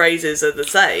those 2 phrases are the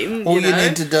same. All you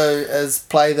need to do is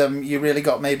play them, You Really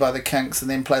Got Me by the Kinks, and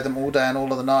then play them all day and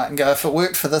all of the night and go, if it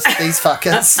worked for these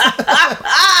fuckers,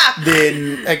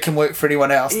 then it can work for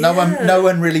anyone else. No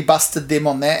one really busted them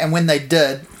on that, and when they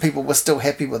did, people were still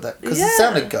happy with it because it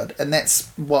sounded good, and that's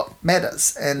what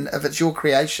matters. And if it's your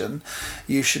creation,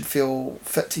 you should feel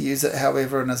fit to use it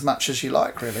however and as much as you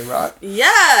like, really, right?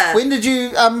 Yeah. When did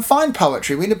you find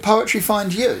poetry? When did poetry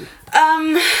find you?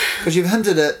 Because you've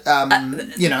hinted at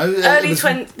early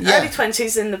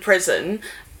 20s in the prison,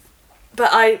 but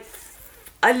I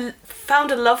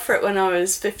found a love for it when I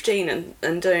was 15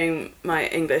 and doing my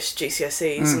English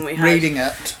GCSEs, and we had reading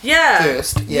it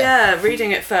first.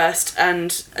 Reading it first,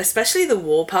 and especially the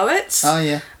war poets. Oh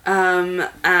yeah.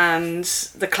 And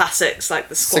the classics like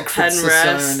the Scott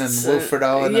Penrith and Wilfred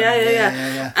Owen.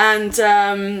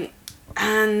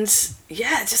 And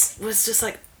it just was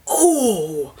like,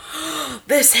 oh,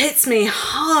 this hits me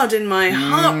hard in my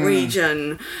heart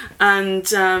region, and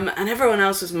everyone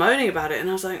else was moaning about it, and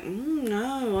I was like,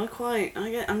 no,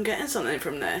 I'm getting something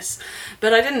from this,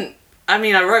 but I didn't. I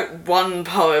mean, I wrote one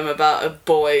poem about a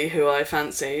boy who I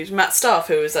fancied, Matt Staff,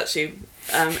 who was actually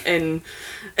in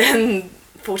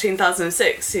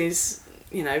 14,006. He's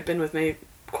been with me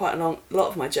quite a lot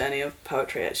of my journey of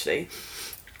poetry, actually.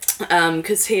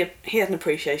 Because he had an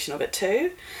appreciation of it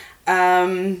too.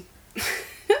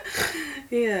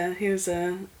 He was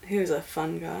a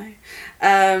fun guy.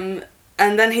 And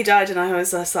then he died, and I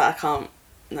was just like,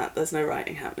 there's no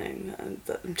writing happening.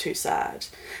 I'm too sad.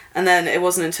 And then it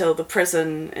wasn't until the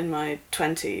prison in my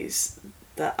 20s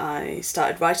that I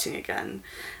started writing again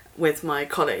with my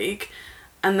colleague.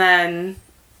 And then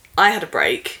I had a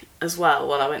break as well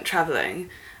while I went travelling.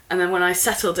 And then when I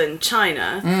settled in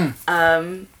China,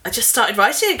 I just started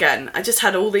writing again. I just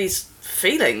had all these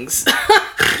feelings.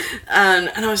 and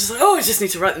I was just like, I just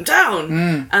need to write them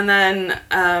down. And then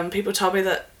people told me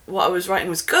that what I was writing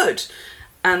was good.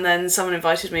 And then someone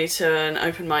invited me to an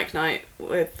open mic night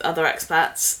with other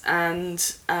expats,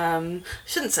 and I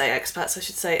shouldn't say expats, I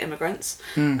should say immigrants.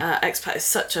 Expat is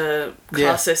such a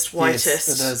classist,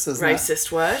 whitist,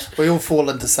 racist word. We all fall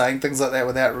into saying things like that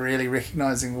without really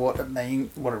recognising what it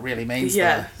really means.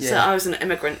 Yeah. So I was an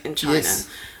immigrant in China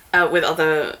with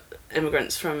other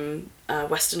immigrants from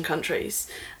Western countries,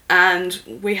 and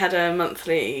we had a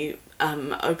monthly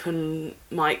open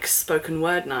mic spoken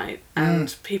word night,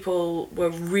 and people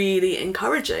were really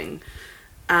encouraging,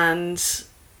 and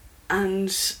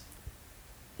and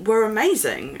were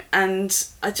amazing. And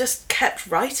I just kept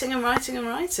writing and writing and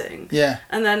writing. Yeah.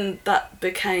 And then that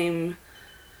became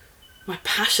my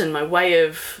passion, my way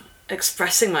of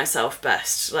expressing myself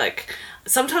best. Like,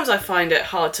 sometimes I find it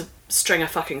hard to string a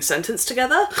fucking sentence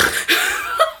together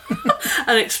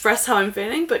and express how I'm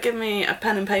feeling, but give me a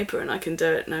pen and paper and I can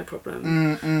do it, no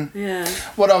problem. Yeah.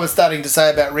 What I was starting to say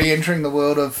about re-entering the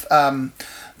world of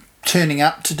turning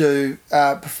up to do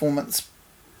performance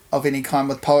of any kind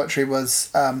with poetry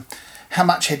was how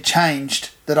much had changed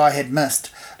that I had missed.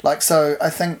 Like, so I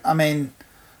think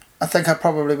I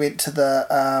probably went to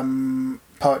the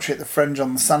poetry at the Fringe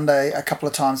on the Sunday a couple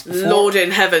of times before. Lord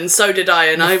in heaven, so did I,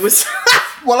 and I was...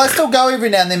 Well, I still go every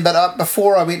now and then, but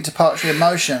before I went to Poetry in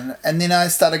Motion, and then I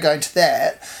started going to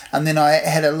that, and then I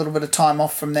had a little bit of time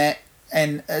off from that,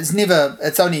 and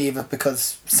it's only ever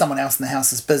because someone else in the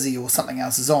house is busy or something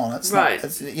else is on. It's right. Not,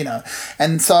 it's, you know,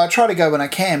 and so I try to go when I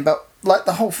can, but like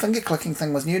the whole finger clicking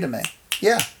thing was new to me.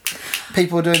 Yeah.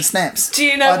 People were doing snaps. Do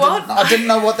you know what? I didn't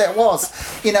know what that was.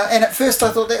 You know, and at first I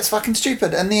thought that's fucking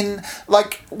stupid. And then,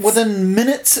 like, within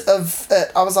minutes of it,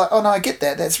 I was like, oh no, I get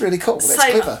that. That's really cool. That's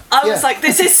clever. I was like,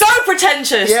 this is so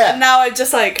pretentious. Yeah. And now I'm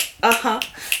just like,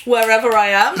 wherever I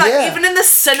am. Like, even in the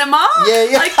cinema.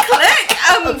 Yeah. Like,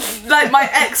 click. Like, my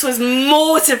ex was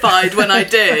mortified when I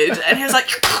did. And he was like,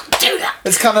 do that.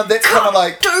 That's kind of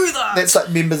like, do that. That's like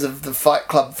members of the Fight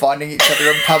Club finding each other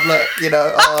in public, you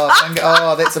know,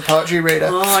 oh, that's a poetry reader.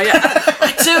 Oh, yeah.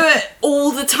 I do it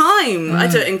all the time. I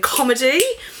do it in comedy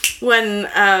when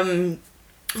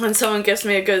someone gives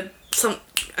me a good something.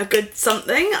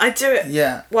 I do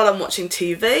it while I'm watching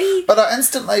TV. But I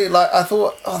instantly, like, I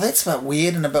thought, oh, that's a bit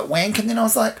weird and a bit wank, and then I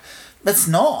was like, it's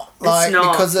not. Like,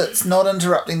 because it's not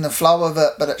interrupting the flow of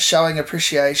it, but it's showing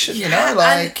appreciation, you know,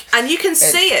 like... And you can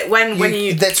see it when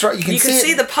you... That's right, you can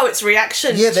see the poet's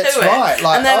reaction to it. Yeah, that's right.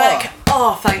 Like, and they're like,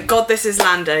 oh, thank God this is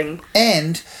landing.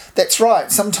 And that's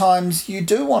right, sometimes you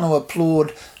do want to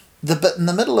applaud the bit in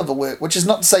the middle of a work, which is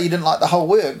not to say you didn't like the whole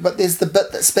work, but there's the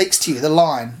bit that speaks to you, the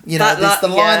line. You know, there's the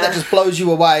line that just blows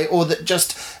you away, or that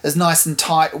just is nice and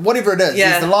tight, whatever it is.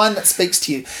 Yeah. There's the line that speaks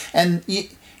to you. And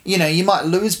you know, you might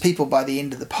lose people by the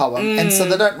end of the poem, and so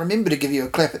they don't remember to give you a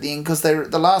clap at the end because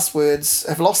the last words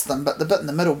have lost them, but the bit in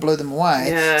the middle blew them away.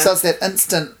 Yeah. So it's that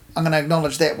instant, I'm going to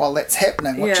acknowledge that while that's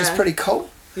happening, which is pretty cool.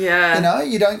 Yeah. You know,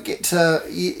 you don't get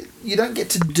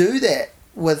to do that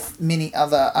with many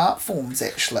other art forms,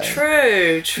 actually.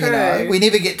 True. You know, we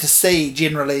never get to see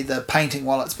generally the painting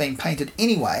while it's being painted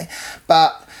anyway,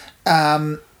 but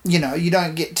you know, you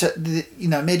don't get to, you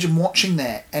know, imagine watching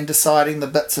that and deciding the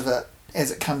bits of it as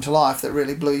it come to life that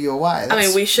really blew you away. I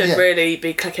mean, we should really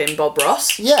be clicking Bob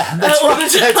Ross. Yeah, that's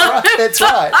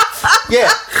right.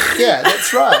 Yeah,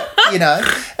 that's right. You know,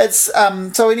 it's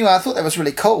so anyway, I thought that was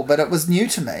really cool, but it was new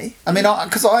to me. I mean,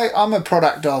 because I'm a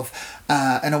product of,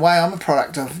 in a way, I'm a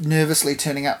product of nervously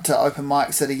turning up to open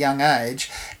mics at a young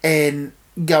age and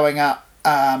going up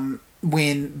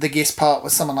when the guest poet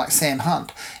was someone like Sam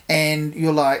Hunt, and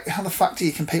you're like, how the fuck do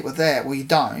you compete with that? Well, you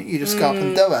don't. You just go up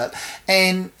and do it,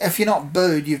 and if you're not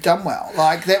booed, you've done well.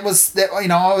 Like, that was that. You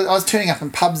know, I was turning up in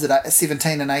pubs at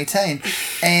 17 and 18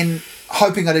 and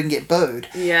hoping I didn't get booed.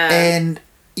 Yeah. And,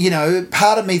 you know,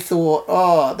 part of me thought,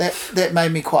 oh, that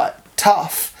made me quite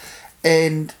tough,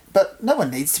 but no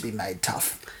one needs to be made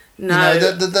tough. No. You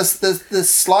know, the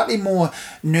slightly more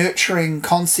nurturing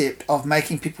concept of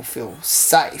making people feel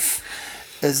safe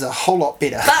is a whole lot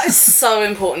better. That is so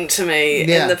important to me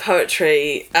in the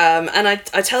poetry. And I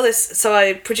tell this, so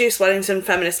I produce Wellington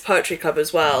Feminist Poetry Club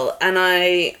as well, and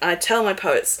I tell my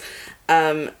poets,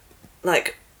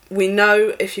 like, we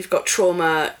know if you've got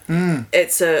trauma,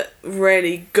 it's a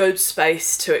really good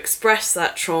space to express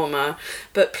that trauma,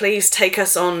 but please take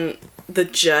us on the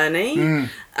journey.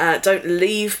 Don't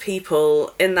leave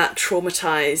people in that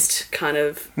traumatized kind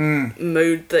of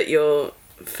mood that you're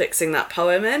fixing that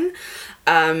poem in.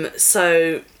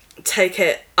 So take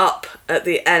it up at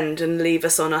the end and leave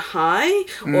us on a high,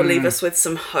 or leave us with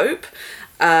some hope.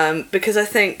 Because I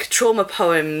think trauma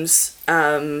poems,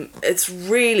 it's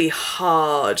really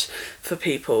hard for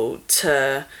people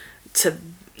to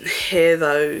hear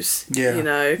those, you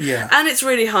know, and it's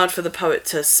really hard for the poet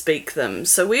to speak them.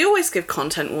 So we always give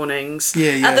content warnings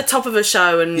at the top of a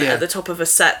show and at the top of a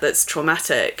set that's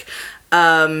traumatic,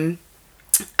 and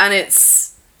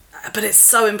it's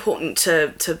so important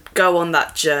to go on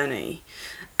that journey.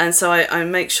 And so I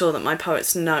make sure that my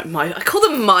poets know I call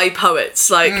them my poets,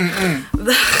 like well,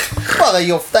 they're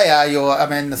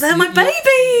my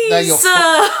babies. They're your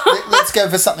let's go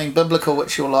for something biblical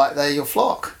which you'll like. They're your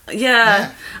flock.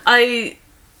 I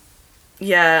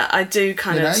do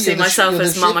kind of see myself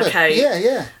as Mama Kate.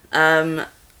 And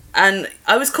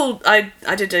I was called, I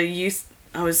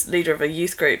was leader of a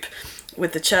youth group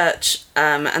with the church,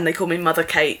 and they called me Mother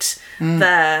Kate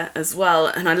there as well.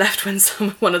 And I left when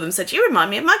one of them said, "You remind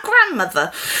me of my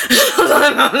grandmother."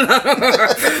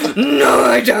 No,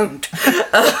 I don't.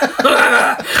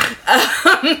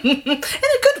 In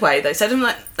a good way, they said. I'm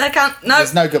like, they can't. No,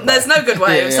 there's no good way. There's no good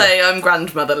way of saying I'm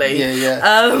grandmotherly.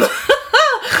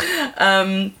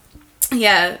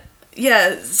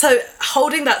 Yeah, so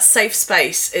holding that safe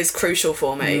space is crucial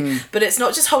for me. But it's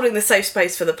not just holding the safe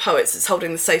space for the poets, it's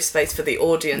holding the safe space for the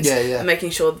audience and making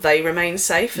sure they remain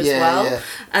safe as well. Yeah.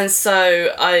 And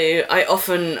so I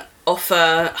often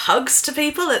offer hugs to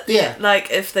people like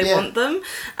if they want them.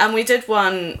 And we did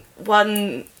one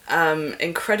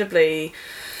incredibly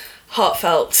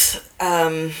heartfelt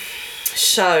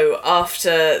show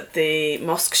after the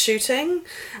mosque shooting,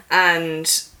 and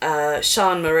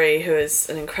Sian Marie, who is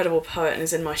an incredible poet and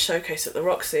is in my showcase at the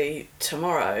Roxy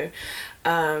tomorrow,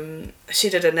 she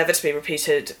did a never to be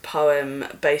repeated poem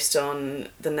based on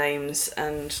the names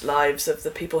and lives of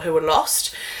the people who were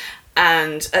lost,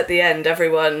 and at the end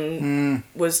everyone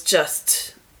was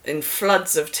just in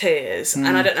floods of tears,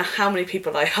 and I don't know how many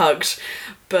people I hugged,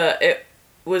 but it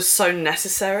was so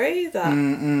necessary that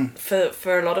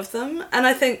for a lot of them. And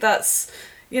I think that's,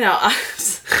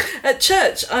 at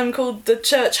church I'm called the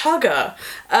church hugger.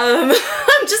 I'm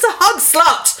just a hug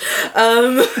slut.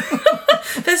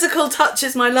 Physical touch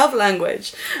is my love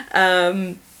language.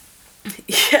 So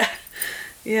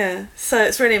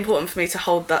it's really important for me to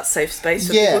hold that safe space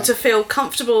for people to feel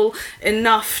comfortable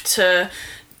enough to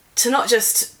not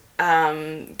just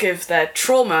give their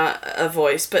trauma a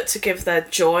voice, but to give their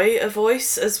joy a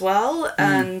voice as well,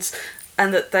 and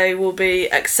that they will be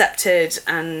accepted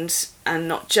and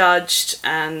not judged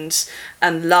and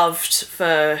loved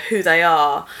for who they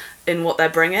are in what they're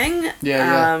bringing.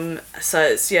 So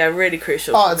it's really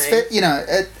crucial for me. Fair,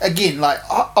 again, like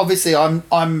obviously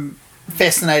I'm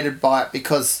fascinated by it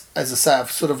because, as I say,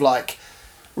 I've sort of like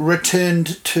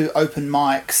returned to open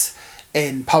mics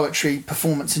and poetry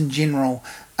performance in general,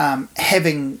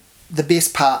 having the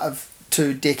best part of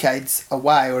 2 decades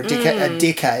away, or a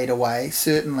decade away,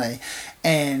 certainly,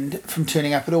 and from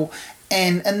turning up at all.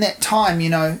 And in that time,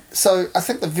 so I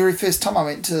think the very first time I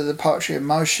went to the Poetry in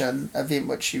Motion event,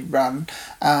 which you run,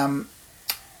 a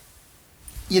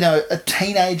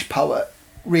teenage poet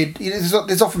read,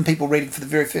 there's often people reading for the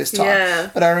very first time,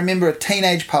 but I remember a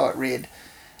teenage poet read,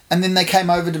 and then they came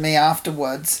over to me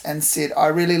afterwards and said, "I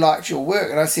really liked your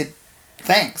work." And I said,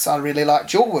 "Thanks, I really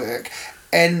liked your work."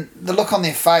 And the look on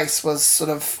their face was sort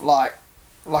of like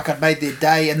I'd made their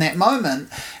day in that moment.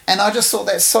 And I just thought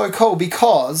that's so cool,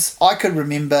 because I could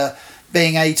remember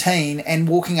being 18 and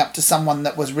walking up to someone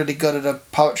that was really good at a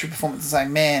poetry performance and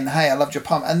saying, "Man, hey, I loved your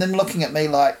poem." And then looking at me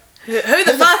like, Who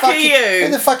the fuck are you?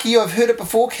 Who the fuck are you? I've heard it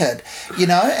before, kid.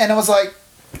 And I was like,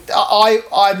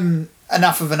 I'm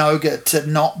enough of an ogre to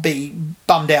not be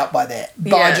bummed out by that.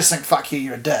 But I just think, fuck you,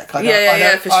 you're a dick. For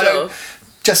sure.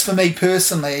 Just for me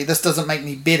personally, this doesn't make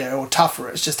me better or tougher.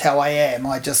 It's just how I am.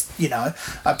 I just,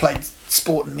 I played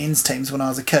sport and men's teams when I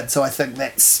was a kid, so I think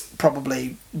that's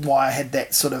probably why I had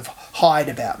that sort of hide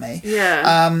about me.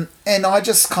 Yeah. And I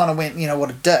just kind of went, what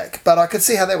a dick. But I could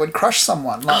see how that would crush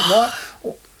someone. Like, what?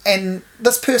 And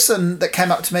this person that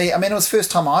came up to me, it was the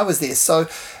first time I was there, so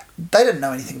they didn't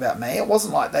know anything about me. It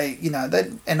wasn't like it's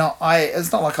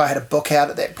not like I had a book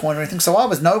out at that point or anything, so I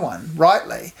was no one,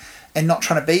 rightly, and not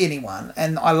trying to be anyone.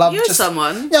 And I love You're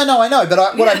someone. Yeah, no, I know,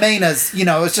 but what I mean is,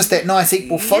 it's just that nice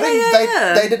equal footing.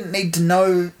 They didn't need to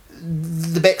know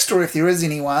the backstory if there is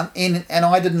anyone, and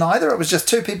I didn't either. It was just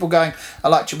 2 people going, "I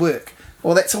liked your work."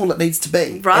 Well, that's all it needs to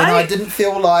be. Right. And I didn't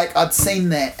feel like I'd seen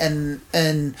that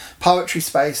in poetry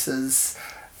spaces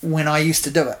when I used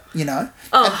to do it,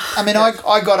 Oh, and,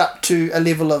 I got up to a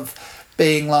level of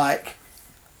being like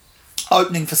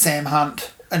opening for Sam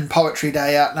Hunt in Poetry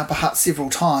Day out in Upper Hutt several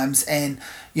times, and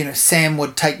Sam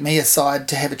would take me aside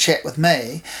to have a chat with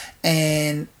me,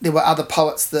 and there were other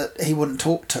poets that he wouldn't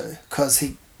talk to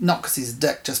not because he's a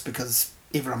dick, just because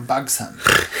everyone bugs him.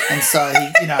 And so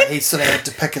he sort of had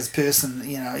to pick his person.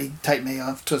 He'd take me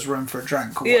off to his room for a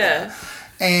drink or whatever.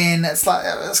 And it's like,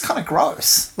 it's kind of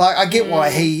gross. Like, I get why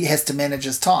he has to manage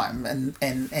his time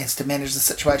and has to manage the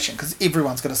situation, because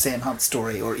everyone's got a Sam Hunt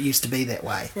story, or it used to be that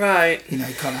way. Right. He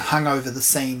kind of hung over the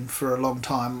scene for a long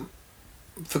time,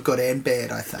 for good and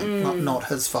bad, I think. Not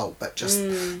his fault, but just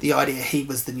the idea he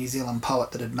was the New Zealand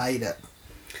poet that had made it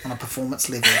on a performance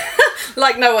level.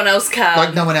 Like no one else can.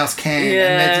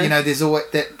 Yeah. And there's always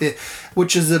that,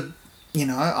 which is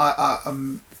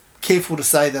I'm careful to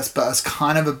say this, but it's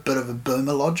kind of a bit of a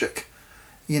boomer logic.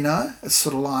 you know? It's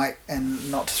sort of like, and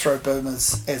not to throw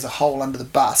boomers as a whole under the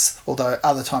bus, although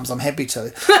other times I'm happy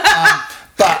to.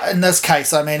 But in this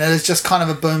case, I mean, it is just kind of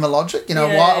a boomer logic. You know,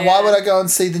 why would I go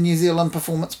and see the New Zealand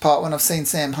performance part when I've seen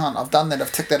Sam Hunt? I've done that.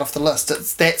 I've ticked that off the list.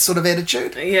 It's that sort of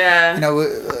attitude. Yeah. You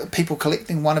know, people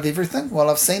collecting one of everything. Well,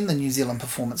 I've seen the New Zealand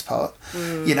performance poet.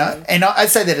 You know, and I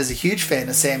say that as a huge fan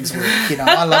of Sam's work. You know,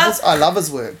 I love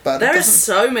his work. But there are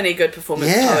so many good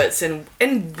performance poets in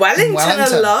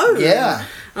Wellington alone. Yeah.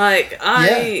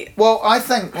 Well, I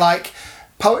think like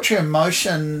Poetry in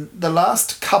Motion, the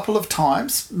last couple of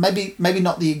times, maybe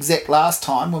not the exact last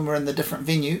time when we're in the different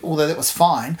venue, although that was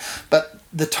fine, but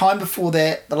the time before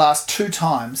that, the last 2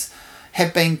 times,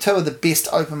 have been 2 of the best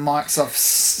open mics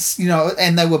I've, you know,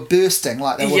 and they were bursting,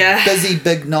 like they were busy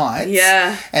big nights.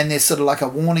 Yeah. And there's sort of like a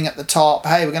warning at the top,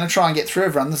 hey, we're going to try and get through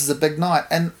everyone, this is a big night.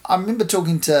 And I remember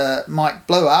talking to Mike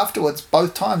Blue afterwards,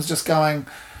 both times, just going,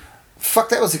 fuck,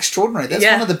 that was extraordinary. That's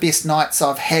one of the best nights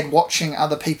I've had watching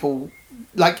other people.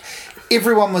 Like,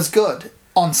 everyone was good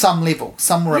on some level.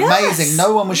 Some were amazing.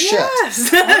 No one was shit. No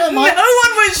one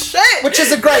was shit. Which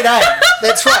is a great aim.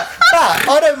 That's right. But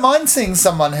I don't mind seeing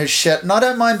someone who's shit, and I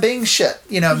don't mind being shit,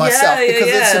 you know, myself, because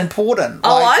it's important.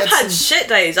 Oh, like, I've had shit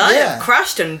days. I have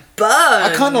crashed and burned.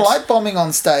 I kind of like bombing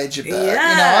on stage a bit.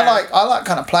 Yeah. You know, I like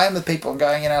kind of playing with people and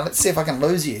going, you know, let's see if I can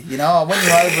lose you. You know, I'll win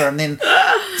you over, and then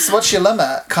so what's your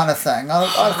limit kind of thing.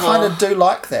 I kind of do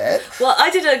like that. Well, I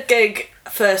did a gig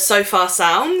for So Far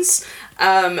Sounds,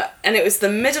 and it was the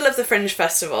middle of the Fringe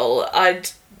Festival.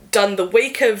 I'd done the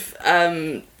week of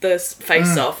the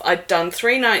Face Off. I'd done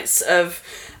 3 nights of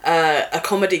a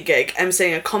comedy gig,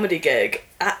 emceeing a comedy gig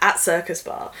at Circus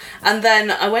Bar, and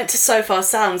then I went to So Far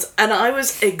Sounds, and I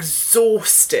was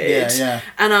exhausted.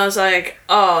 And I was like,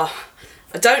 I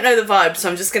don't know the vibe, so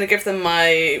I'm just going to give them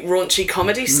my raunchy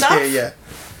comedy stuff.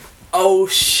 Oh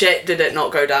shit, did it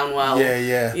not go down well.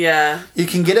 Yeah. You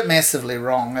can get it massively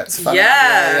wrong. It's funny.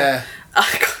 I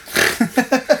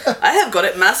have got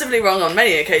it massively wrong on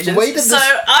many occasions.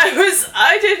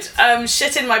 I did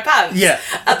shit in my pants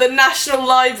at the National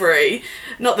Library,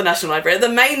 not the National Library, the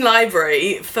main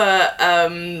library for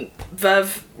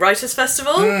Verve Writers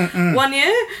Festival 1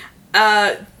 year,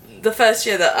 the first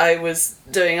year that I was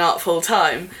doing art full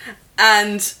time,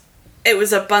 and it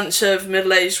was a bunch of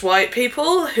middle-aged white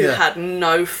people who had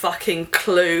no fucking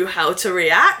clue how to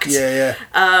react.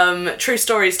 True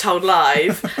stories told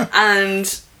live. And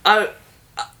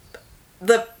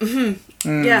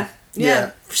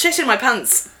shit in my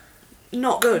pants,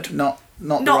 not good. Not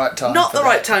the right time. Not the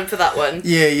right time for that one.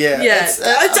 I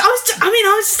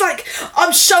was just like,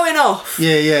 I'm showing off.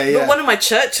 But one of my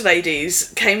church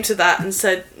ladies came to that and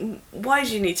said, why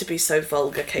do you need to be so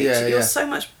vulgar, Kate? You're so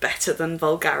much better than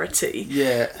vulgarity.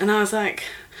 And I was like,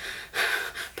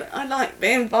 but I like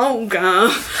being vulgar.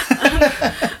 and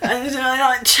I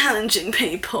like challenging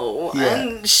people.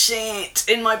 And shit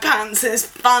in my pants is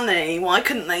funny. Why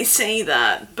couldn't they see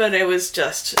that? But it was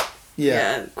just...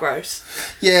 gross.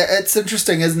 It's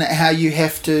interesting, isn't it, how you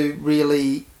have to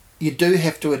do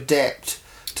have to adapt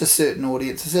to certain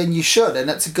audiences, and you should, and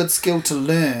it's a good skill to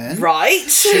learn. Right.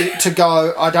 To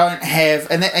go, I don't have,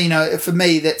 and that, you know, for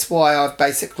me, that's why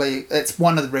it's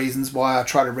one of the reasons why I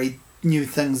try to read new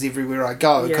things everywhere I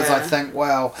go, because I think,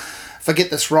 well, if I get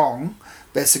this wrong,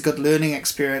 that's a good learning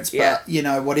experience, but you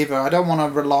know, whatever, I don't want to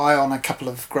rely on a couple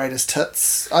of greatest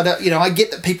hits. I don't, you know, I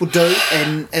get that people do,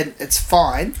 and it's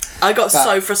fine. I got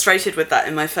so frustrated with that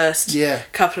in my first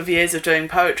couple of years of doing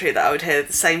poetry, that I would hear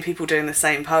the same people doing the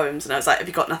same poems, and I was like, have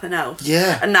you got nothing else?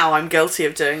 And now I'm guilty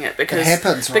of doing it because it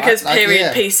happens, right? Because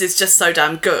period piece is just so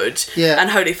damn good, and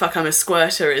holy fuck I'm a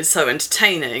squirter is so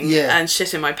entertaining, and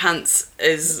shit in my pants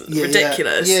is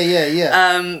ridiculous.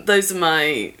 Those are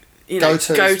my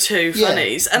go-to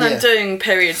funnies, and I'm doing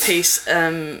period piece.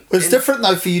 It's different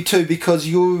though for you too, because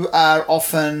you are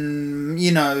often,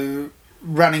 you know,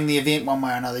 running the event one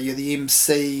way or another. You're the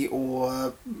MC,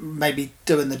 or maybe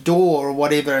doing the door or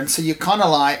whatever, and so you're kind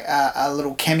of like a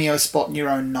little cameo spot in your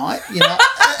own night, you know,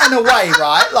 in a way,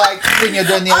 right? Like when you're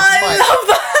doing the open mic. I love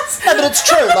that. No, but it's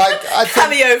true. Like, I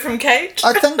think, cameo from Kate.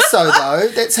 I think so, though.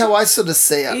 That's how I sort of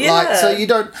see it. Like, so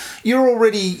you're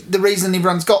already, the reason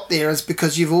everyone's got there is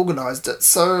because you've organised it.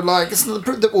 So, like, it's not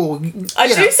the well, I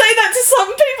do say that to some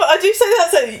people. I do say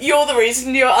that. So I'm the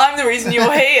reason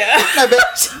you're here. No, but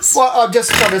I'm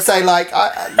just trying to say, like,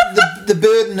 the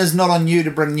burden is not on you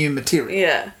to bring new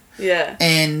material.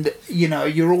 And, you know,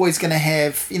 you're always going to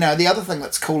have, you know, the other thing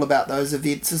that's cool about those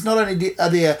events is not only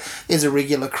there's a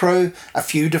regular crew, a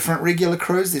few different regular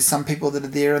crews. There's some people that are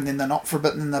there and then they're not for a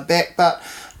bit and then they're back. But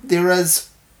there is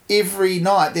every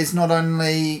night there's not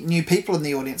only new people in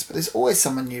the audience, but there's always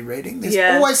someone new reading.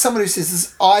 There's always someone who says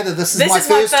this is my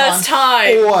first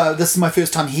time, or this is my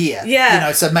first time here. Yeah. You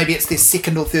know, so maybe it's their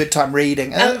second or third time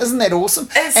reading. Isn't that awesome?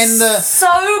 It's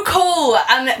so cool.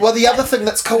 And well, the other thing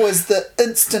that's cool is the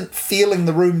instant feeling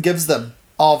the room gives them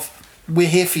of, we're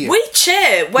here for you. We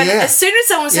cheer when as soon as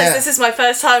someone says this is my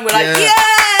first time, we're like,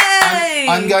 yay!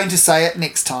 I'm going to say it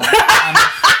next time.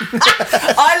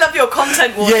 I love your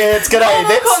content warning. Yeah, it's good.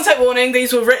 That's content warning.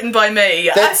 These were written by me.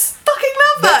 I fucking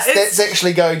love that. That's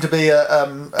actually going to be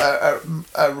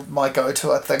my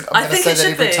go-to. I think I'm going to say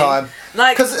that every time,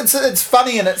 because it's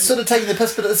funny and it's sort of taking the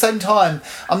piss, but at the same time,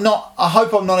 I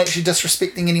hope I'm not actually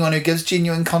disrespecting anyone who gives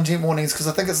genuine content warnings, because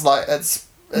I think it's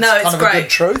kind of great. A good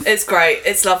truth. It's great.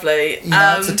 It's lovely. You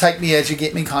know, it's a take me as you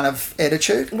get me kind of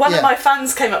attitude. One of my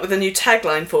fans came up with a new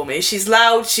tagline for me. She's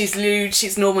loud, she's lewd,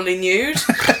 she's normally nude.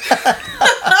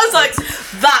 I was like,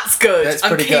 that's good.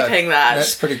 I'm keeping that.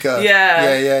 That's pretty good.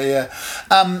 Yeah.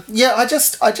 I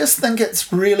just think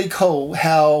it's really cool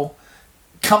how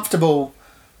comfortable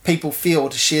people feel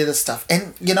to share this stuff.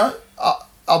 And, you know,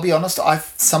 I'll be honest,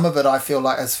 some of it I feel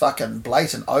like is fucking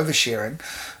blatant oversharing.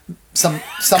 Some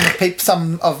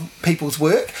of people's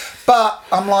work, but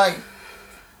I'm like,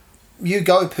 you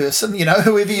go, person, you know,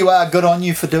 whoever you are, good on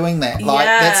you for doing that. Like,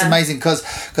 that's amazing,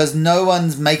 because no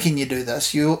one's making you do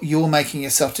this. You're making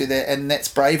yourself do that, and that's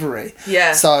bravery.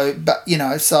 Yeah. So, but, you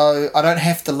know, so I don't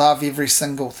have to love every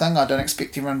single thing. I don't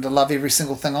expect everyone to love every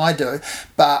single thing I do,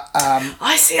 but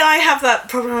I have that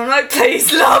problem. I'm like,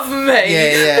 please love me.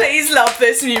 Yeah. Please love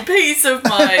this new piece of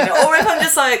mine. Or if I'm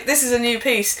just like, this is a new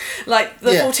piece, like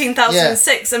the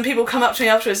 14,006, and people come up to me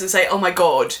afterwards and say, oh my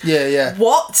god. Yeah.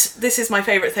 What? This is my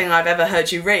favourite thing I've ever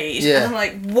heard you read. And I'm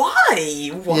like,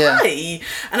 why?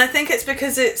 And I think it's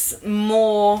because it's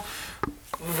more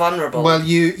vulnerable. Well,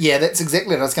 that's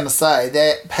exactly what I was going to say.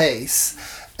 That piece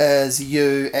is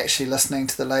you actually listening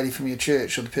to the lady from your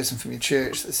church, or the person from your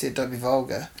church that said don't be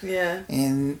vulgar. Yeah.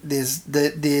 And there's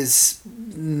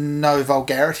no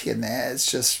vulgarity in that.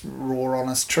 It's just raw,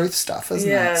 honest truth stuff,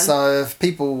 isn't it? So if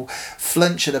people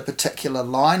flinch at a particular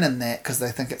line in that because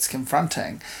they think it's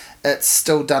confronting, it's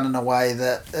still done in a way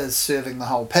that is serving the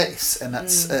whole piece, and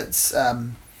it's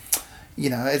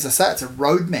you know, as I say, it's a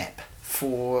roadmap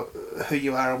for who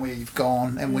you are and where you've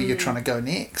gone and where you're trying to go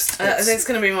next. I think it's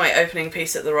going to be my opening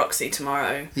piece at the Roxy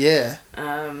tomorrow. Yeah.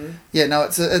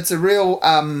 It's a real.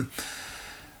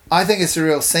 I think it's a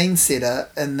real scene setter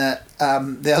in that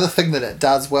the other thing that it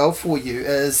does well for you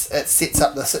is it sets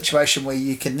up the situation where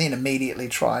you can then immediately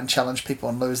try and challenge people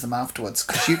and lose them afterwards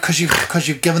because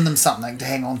you've given them something to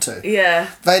hang on to.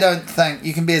 Yeah. They don't think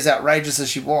you can be as outrageous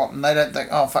as you want, and they don't think,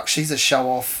 oh fuck, she's a show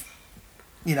off,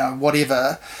 you know,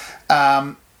 whatever,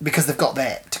 because they've got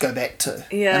that to go back to.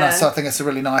 Yeah. And so I think it's a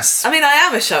really nice. I mean, I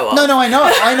am a show off. No, I know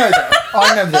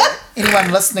that.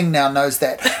 Anyone listening now knows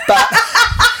that,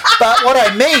 But what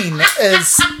I mean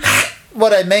is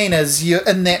you're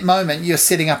in that moment, you're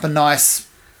setting up a nice,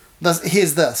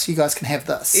 here's this, you guys can have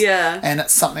this. Yeah. And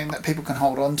it's something that people can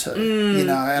hold on to, you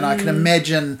know, and I can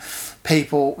imagine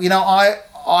people, you know, what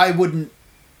am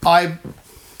I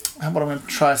going to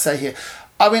try to say here?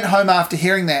 I went home after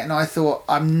hearing that and I thought,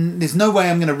 there's no way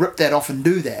I'm going to rip that off and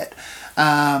do that.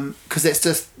 Because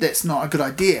that's not a good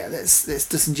idea. That's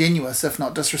disingenuous, if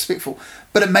not disrespectful.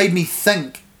 But it made me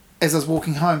think, as I was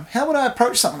walking home, how would I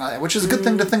approach something like that? Which is a good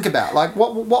thing to think about. Like,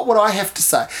 what would I have to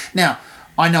say? Now,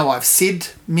 I know I've said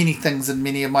many things in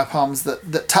many of my poems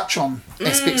that touch on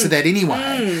aspects of that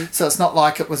anyway. So it's not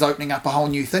like it was opening up a whole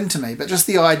new thing to me. But just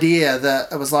the idea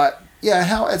that it was like,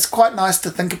 how it's quite nice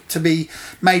to be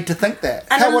made to think that.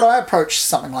 And how would I approach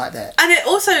something like that? And it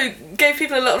also gave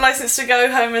people a little license to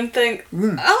go home and think,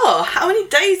 oh, how many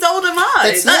days old am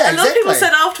I? A lot of people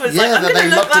said afterwards, I'm going to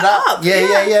look that up.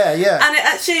 Yeah. And it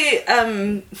actually,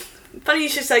 funny you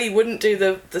should say you wouldn't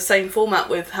do the same format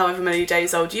with however many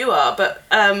days old you are, but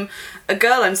a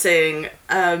girl I'm seeing,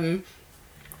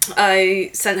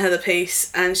 I sent her the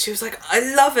piece and she was like, I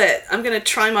love it, I'm going to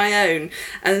try my own.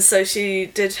 And so she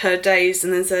did her days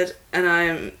and then said, and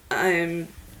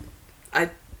I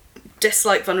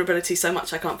dislike vulnerability so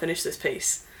much I can't finish this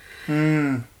piece.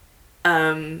 And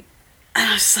I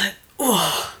was like,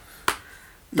 oh,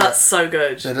 that's so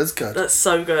good. That is good. That's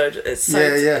so good. It's so,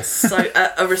 it's so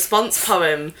a response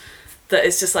poem that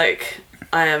is just like,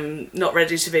 I am not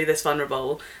ready to be this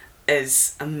vulnerable,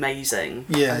 is amazing.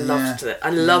 I loved it. I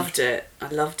loved it.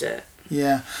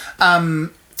 Yeah.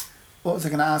 What was I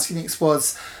going to ask you next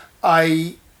was,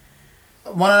 I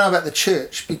want to know about the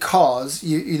church because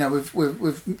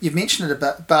you've mentioned it a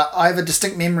bit, but I have a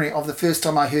distinct memory of the first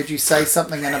time I heard you say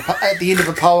something at the end of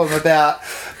a poem about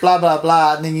blah blah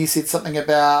blah, and then you said something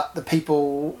about the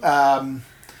people.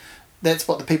 That's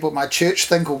what the people at my church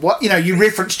think, or what you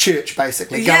reference church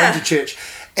basically, going to church.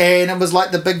 And it was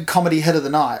like the big comedy hit of the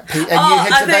night. And you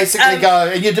had to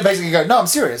basically go, no, I'm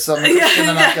serious. I'm Christian,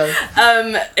 and I go...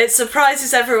 it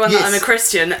surprises everyone that I'm a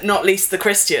Christian, not least the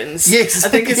Christians. Yes. I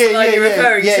think is what you're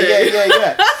referring to.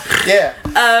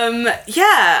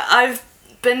 Yeah. I've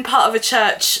been part of a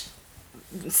church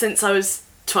since I was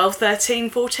 12, 13,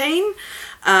 14.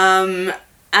 And,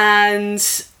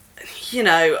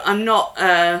 I'm not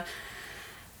a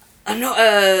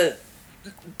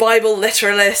Bible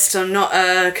literalist, I'm not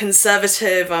a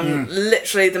conservative, I'm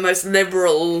literally the most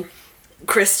liberal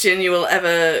Christian you will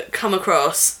ever come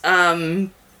across. I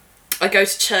go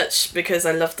to church because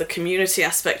I love the community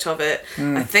aspect of it.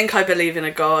 I think I believe in a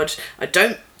God. I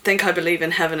don't think I believe in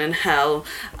heaven and hell.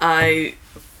 I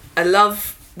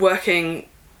love working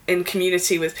in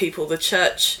community with people. The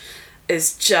church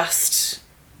is just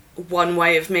one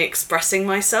way of me expressing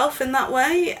myself in that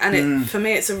way, and for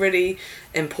me it's a really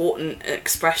important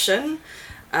expression,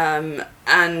 and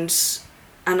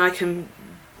I can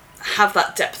have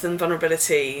that depth and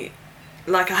vulnerability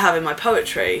like I have in my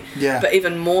poetry, but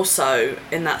even more so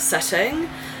in that setting.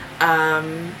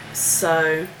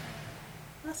 So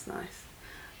that's nice.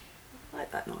 I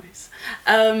like that noise.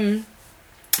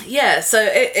 So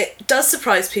it does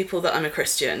surprise people that I'm a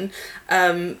Christian,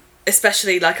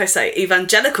 especially, like I say,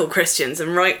 evangelical Christians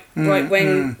and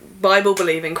right-wing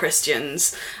Bible-believing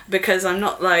Christians, because I'm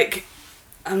not like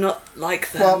them.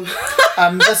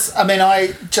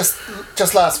 I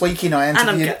just last weekend I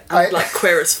interviewed... And I'm like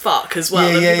queer as fuck as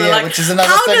well. Yeah, like, which is another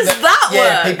how thing does that work?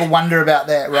 Yeah, people wonder about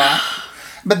that, right?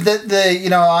 But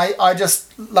I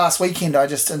just last weekend I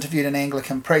just interviewed an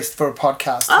Anglican priest for a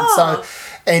podcast,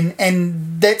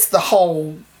 and that's the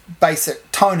whole basic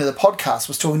tone of the podcast,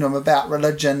 was talking to him about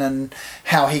religion and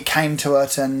how he came to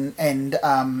it and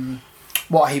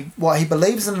what he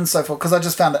believes in and so forth, because I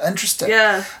just found it interesting.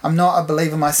 Yeah. I'm not a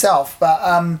believer myself, but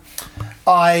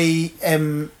I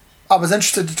was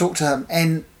interested to talk to him,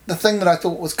 and the thing that I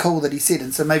thought was cool that he said,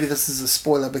 and so maybe this is a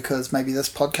spoiler because maybe this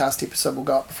podcast episode will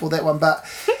go up before that one, but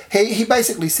he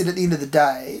basically said at the end of the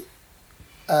day,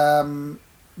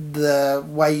 the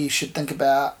way you should think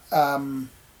about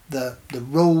the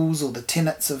rules or the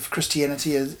tenets of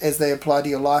Christianity as they apply to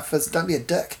your life is don't be a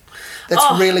dick.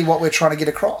 That's really what we're trying to get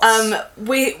across.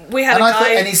 We had a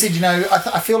guy... and he said,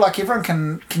 I feel like everyone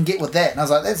can get with that. And I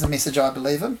was like, that's a message I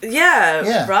believe in.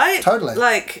 Yeah, right? Totally.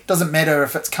 Like, doesn't matter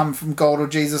if it's come from God or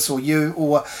Jesus or you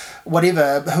or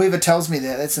whatever. Whoever tells me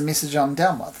that's a message I'm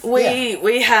down with.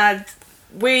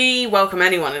 We welcome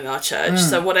anyone in our church,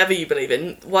 so whatever you believe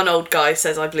in. One old guy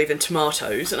says, I believe in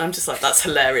tomatoes, and I'm just like, that's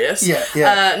hilarious.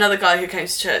 Yeah. Another guy who came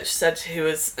to church said he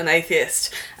was an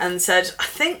atheist and said, I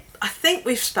think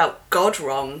we've spelt God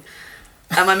wrong.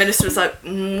 And my minister was like,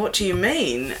 what do you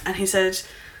mean? And he said,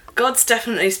 God's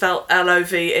definitely spelt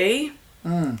Love. And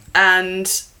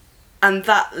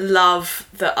that love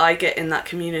that I get in that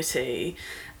community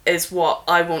is what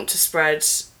I want to spread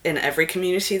in every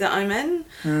community that I'm in,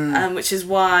 which is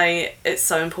why it's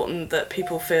so important that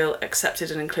people feel accepted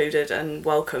and included and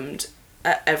welcomed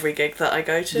at every gig that I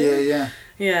go to.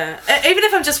 Yeah. Even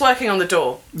if I'm just working on the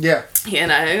door. Yeah.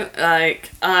 Like,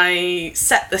 I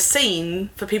set the scene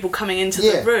for people coming into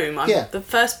the room. I'm the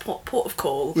first port of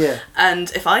call. Yeah. And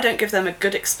if I don't give them a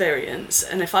good experience,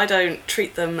 and if I don't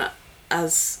treat them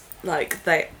as like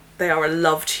they are a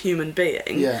loved human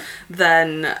being,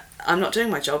 then I'm not doing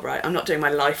my job right. I'm not doing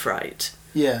my life right.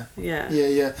 Yeah.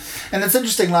 And it's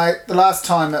interesting, like, the last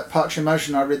time at Poetry in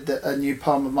Motion I read a new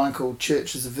poem of mine called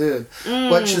Church is a Verb,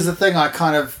 which is a thing I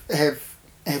kind of have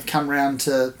come around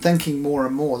to thinking more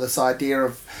and more, this idea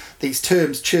of these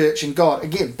terms, church and God,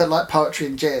 again, a bit like poetry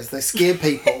and jazz, they scare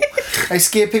people. They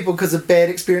scare people because of bad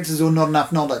experiences or not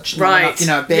enough knowledge. Not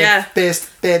enough,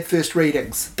 bad first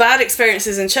readings. Bad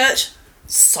experiences in church,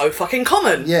 so fucking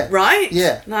common. Yeah. Right?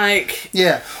 Yeah. Like...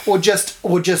 Yeah. Or just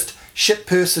shit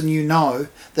person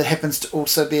that happens to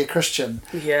also be a Christian.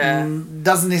 Yeah.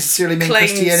 Doesn't necessarily mean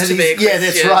Christianity. Yeah,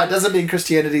 that's right. Doesn't mean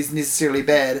Christianity's necessarily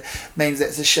bad. It means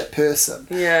that's a shit person.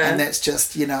 Yeah. And that's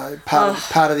just,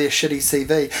 part of their shitty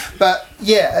CV. But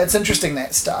yeah, it's interesting,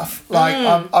 that stuff. Like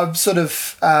I'm sort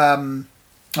of I'm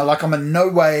in no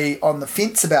way on the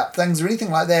fence about things or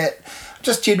anything like that.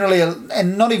 Just generally,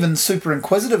 and not even super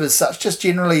inquisitive as such, just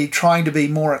generally trying to be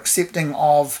more accepting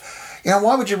of,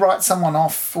 why would you write someone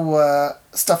off for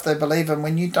stuff they believe in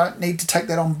when you don't need to take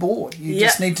that on board? You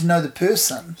just need to know the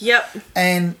person. Yep.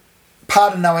 And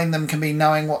part of knowing them can be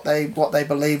knowing what they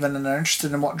believe in and are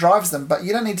interested in, what drives them. But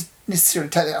you don't need to necessarily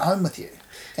take that home with you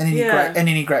in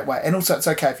any great way. And also, it's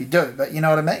okay if you do. But you know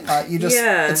what I mean? Like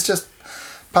it's just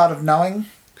part of knowing.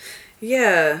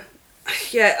 Yeah.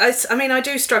 I mean, I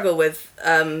do struggle with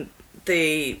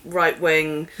the right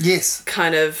wing. Yes.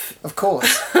 Kind of. Of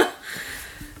course.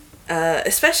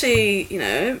 Especially,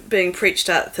 being preached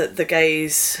at that the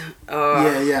gays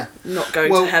are not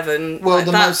going to heaven. Well,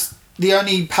 the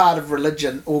only part of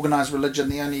religion, organised religion,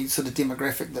 the only sort of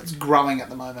demographic that's growing at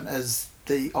the moment is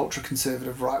the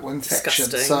ultra-conservative right-wing faction.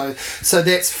 So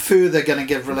that's further going to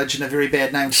give religion a very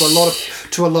bad name to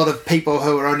a lot of people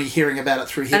who are only hearing about it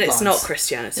through headlines. And it's not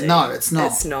Christianity. No, it's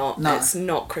not. It's not. No. It's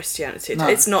not Christianity. No.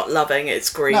 It's not loving.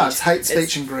 It's greed. No, it's hate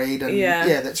speech and greed. And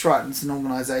that's right. And it's an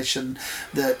organisation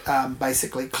that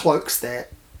basically cloaks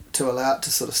that to allow it to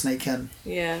sort of sneak in.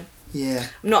 Yeah. Yeah.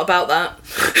 I'm not about that.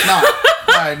 No.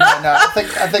 I think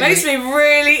makes me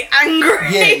really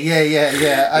angry.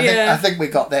 Yeah. I think we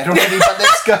got that already, but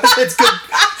that's good. That's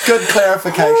good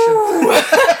clarification.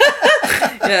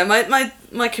 Yeah,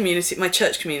 my community, my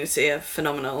church community are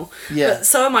phenomenal. Yeah. But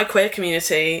so are my queer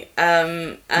community,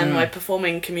 and my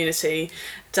performing community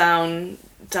down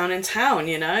in town.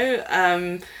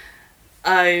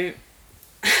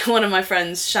 One of my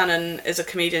friends, Shannon, is a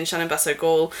comedian, Shannon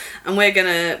Basso-Gall, and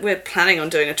we're planning on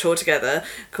doing a tour together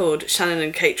called Shannon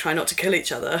and Kate Try Not to Kill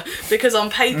Each Other, because on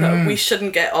paper we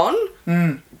shouldn't get on,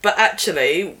 but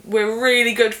actually we're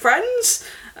really good friends.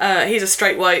 He's a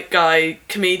straight white guy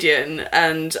comedian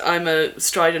and I'm a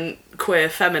strident queer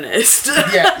feminist.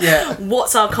 Yeah.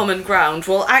 What's our common ground?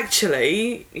 Well,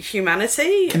 actually,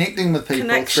 humanity. Connecting with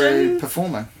people through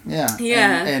performing. Yeah.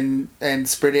 Yeah. And trying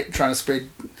to spread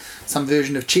some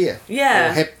version of cheer.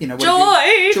 Yeah. Or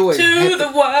joy to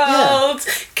the world.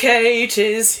 Yeah. Kate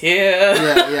is here.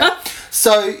 Yeah.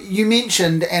 So you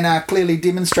mentioned and are clearly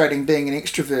demonstrating being an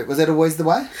extrovert. Was that always the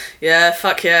way? Yeah,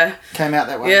 fuck yeah. Came out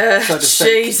that way. Yeah, so to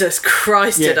speak. Jesus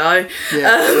Christ, did I?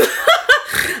 Yeah.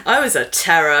 I was a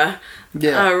terror.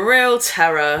 Yeah. A real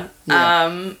terror.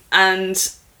 Yeah.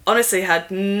 And honestly had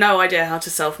no idea how to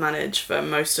self-manage for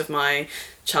most of my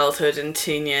childhood and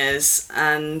teen years,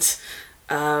 and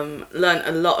learnt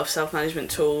a lot of self-management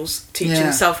tools,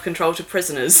 teaching self-control to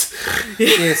prisoners.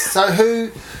 Yes. So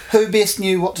who best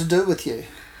knew what to do with you?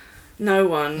 No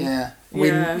one. Yeah.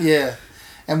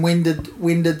 And when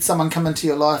did someone come into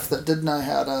your life that did know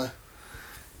how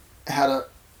to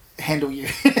handle you,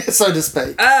 so to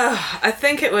speak? I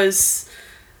think it was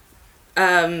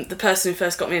the person who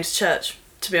first got me into church,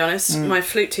 to be honest. My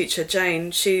flute teacher,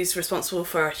 Jane, she's responsible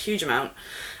for a huge amount.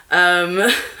 She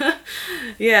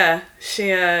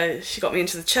got me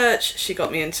into the church. She got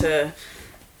me into,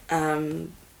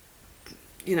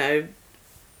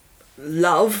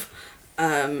 love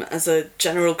as a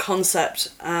general concept,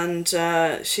 and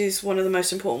she's one of the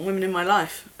most important women in my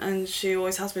life, and she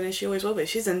always has been and she always will be.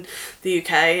 She's in the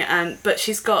UK, but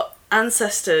she's got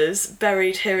ancestors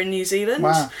buried here in New Zealand.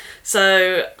 Wow.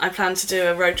 So I plan to do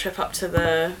a road trip up to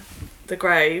the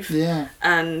grave. Yeah.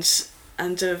 And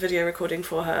do a video recording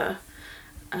for her.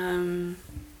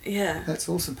 That's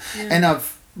awesome. Yeah. And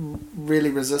I've really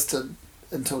resisted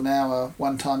until now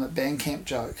one time at band camp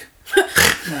joke.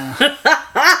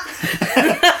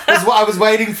 I was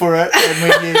waiting for it, and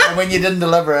when you didn't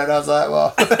deliver it, I was like,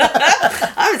 well.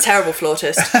 I'm a terrible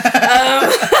flautist.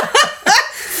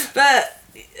 But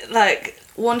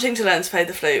wanting to learn to play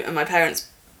the flute, and my parents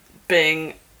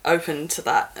being open to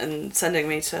that and sending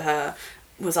me to her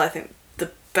was, I think,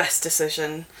 the best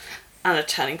decision and a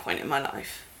turning point in my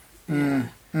life. Yeah,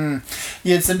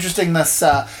 it's interesting.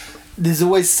 There's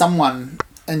always someone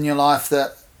in your life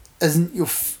that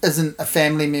isn't a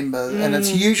family member, and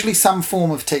it's usually some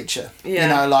form of teacher.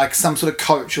 Yeah. Like some sort of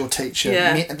coach or teacher.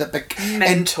 Yeah.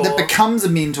 Mentor. That becomes a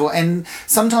mentor, and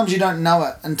sometimes you don't know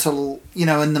it until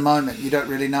in the moment you don't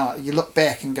really know it. You look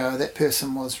back and go, that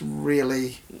person was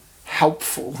really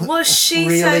helpful. Well,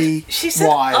 she said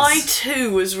wise. I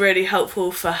too was really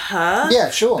helpful for her.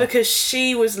 Yeah, sure. Because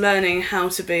she was learning how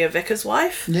to be a vicar's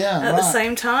wife. At the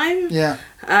same time. Yeah.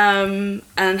 And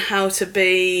how to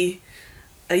be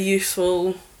a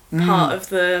useful part of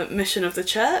the mission of the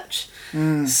church.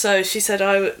 So she said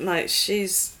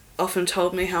she's often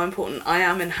told me how important I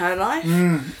am in her life.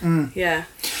 Yeah.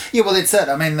 Yeah, well, that's it.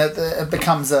 I mean, it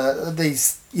becomes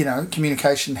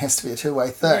communication has to be a two-way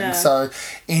thing. Yeah. So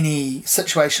any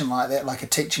situation like that, like a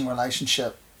teaching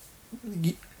relationship,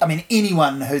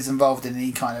 anyone who's involved in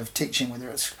any kind of teaching, whether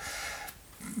it's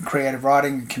creative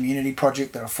writing, community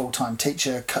project, they're a full-time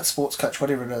teacher, sports coach,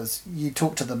 whatever it is, you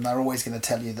talk to them, they're always going to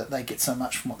tell you that they get so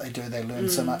much from what they do, they learn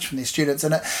so much from their students,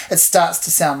 and it starts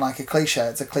to sound like a cliche.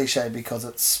 It's a cliche because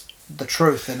it's the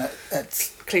truth, and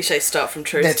it's cliches start from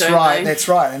truth. That's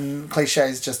right, and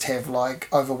cliches just have like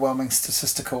overwhelming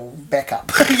statistical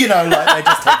backup. You know, like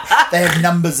they have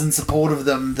numbers in support of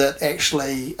them that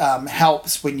actually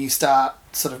helps when you start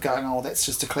sort of going, oh, that's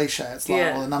just a cliche. It's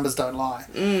like, well, the numbers don't lie.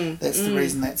 That's the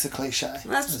reason that's a cliche.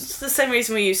 That's the same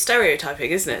reason we use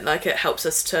stereotyping, isn't it? Like, it helps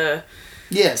us to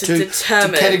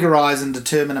determine, to categorise and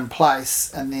determine in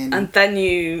place, and then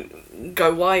you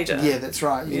go wider. Yeah, that's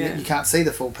right. You can't see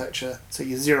the full picture, so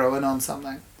you zero in on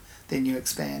something, then you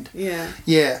expand.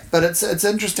 Yeah, but it's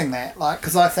interesting that, like,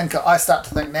 because I start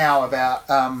to think now about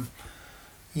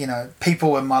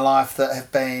people in my life that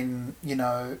have been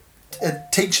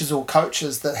teachers or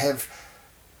coaches that have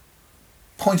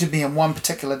pointed me in one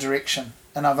particular direction,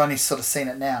 and I've only sort of seen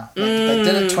it now. They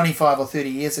did it 25 or 30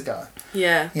 years ago.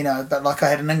 Yeah. But like I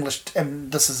had an English,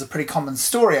 and this is a pretty common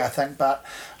story, I think, but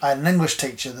I had an English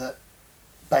teacher that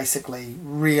basically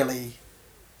really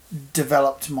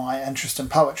developed my interest in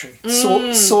poetry.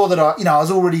 Saw that I was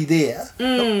already there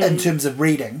in terms of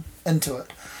reading into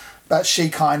it, but she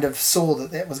kind of saw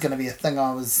that was going to be a thing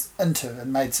I was into,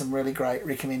 and made some really great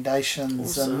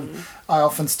recommendations. Awesome. And I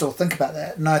often still think about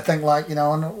that, and I think, like,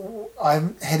 I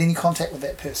haven't had any contact with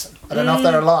that person. I don't know if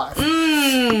they're alive.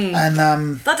 And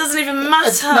that doesn't even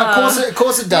matter. No, of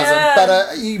course it doesn't.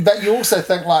 Yeah. But you also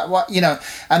think, like, what,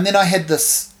 and then I had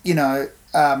this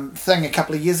thing a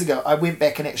couple of years ago. I went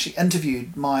back and actually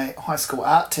interviewed my high school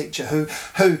art teacher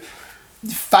who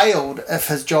failed if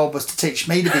his job was to teach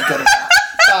me to be good at art.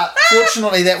 But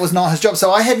fortunately that was not his job,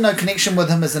 so I had no connection with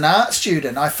him as an art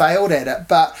student. I failed at it,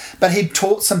 but he'd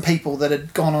taught some people that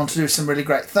had gone on to do some really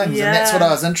great things, and that's what I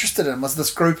was interested in, was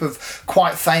this group of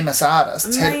quite famous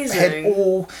artists had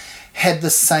all had the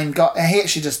same guy. He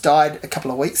actually just died a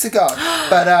couple of weeks ago,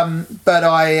 but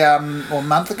I or a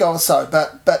month ago or so,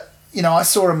 but I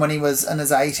saw him when he was in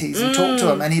his 80s and talked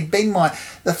to him, and he'd been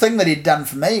the thing that he'd done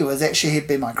for me was actually he'd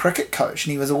been my cricket coach,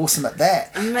 and he was awesome at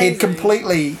that.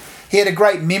 Amazing. He had a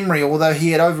great memory, although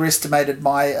he had overestimated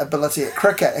my ability at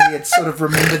cricket. He had sort of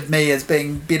remembered me as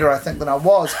being better, I think, than I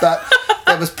was, but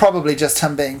that was probably just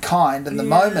him being kind in the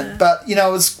moment. But, it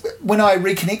was when I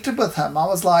reconnected with him, I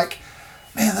was like,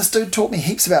 man, this dude taught me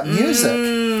heaps about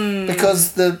music,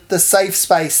 because the safe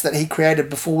space that he created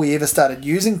before we ever started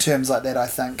using terms like that, I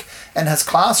think, in his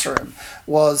classroom,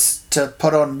 was to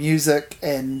put on music,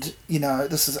 and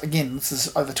this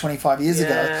is over 25 years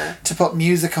ago, to put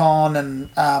music on, and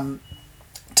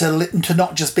to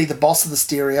not just be the boss of the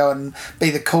stereo and be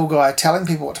the cool guy telling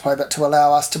people what to play, but to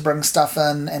allow us to bring stuff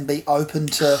in and be open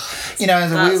to,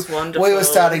 we were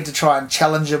starting to try and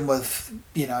challenge him with,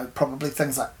 probably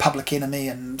things like Public Enemy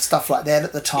and stuff like that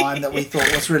at the time that we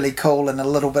thought was really cool and a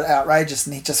little bit outrageous,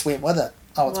 and he just went with it.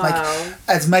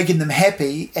 It's making them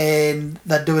happy, and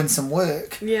they're doing some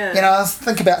work. I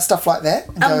think about stuff like that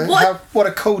and go, what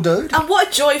a cool dude. And what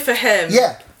a joy for him.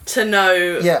 To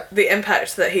know the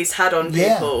impact that he's had on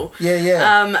people.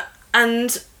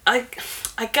 And I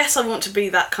guess I want to be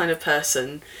that kind of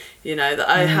person, that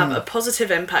I have a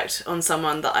positive impact on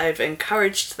someone, that I've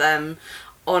encouraged them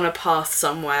on a path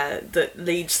somewhere that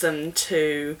leads them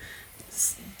to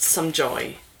some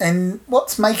joy. And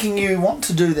what's making you want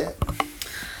to do that?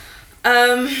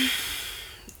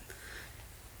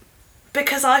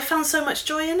 Because I found so much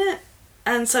joy in it,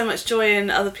 and so much joy in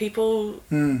other people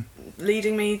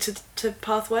leading me to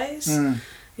pathways.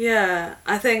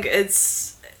 I think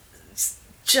it's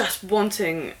just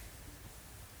wanting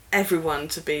everyone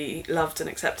to be loved and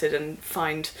accepted and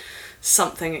find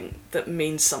something that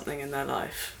means something in their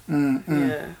life.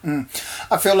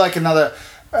 I feel like another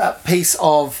piece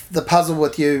of the puzzle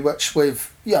with you, which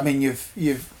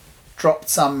you've dropped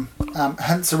some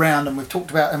hints around and we've talked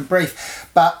about in brief,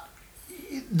 but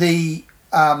the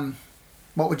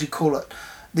what would you call it?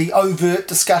 The overt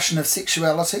discussion of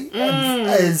sexuality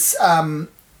is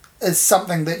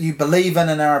something that you believe in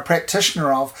and are a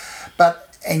practitioner of,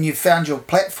 and you've found your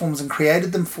platforms and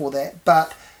created them for that.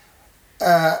 But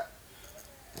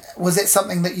was that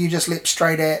something that you just leapt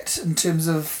straight at in terms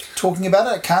of talking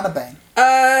about it? It can't have been.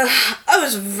 I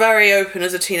was very open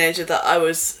as a teenager that I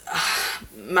was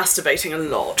masturbating a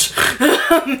lot.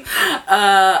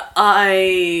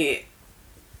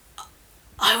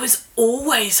 I was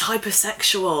always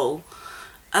hypersexual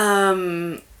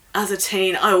as a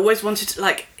teen. I always wanted to,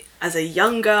 as a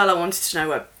young girl, I wanted to know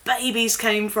where babies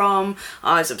came from.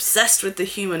 I was obsessed with the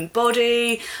human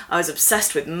body. I was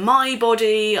obsessed with my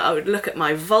body. I would look at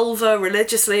my vulva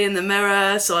religiously in the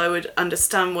mirror so I would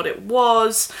understand what it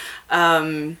was.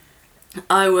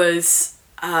 I was,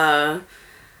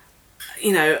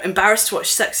 embarrassed to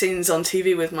watch sex scenes on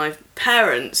TV with my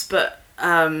parents, but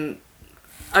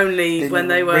only then when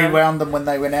they were... rewound them when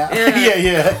they went out. Yeah,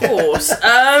 yeah. Of course.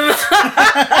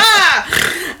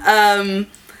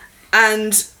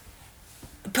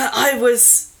 But I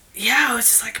was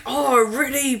just like, oh, I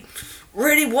really,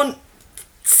 really want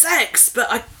sex, but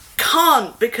I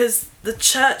can't because the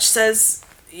church says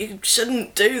you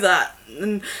shouldn't do that.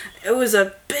 And it was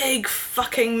a big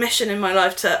fucking mission in my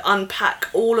life to unpack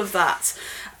all of that,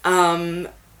 and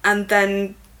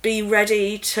then be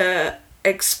ready to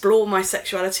explore my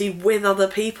sexuality with other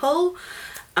people.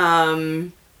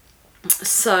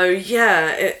 So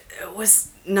yeah, it was,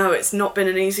 no, it's not been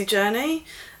an easy journey,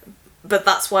 but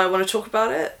that's why I want to talk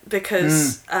about it,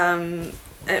 because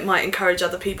it might encourage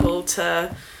other people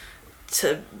to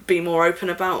be more open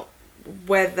about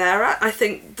where they're at. I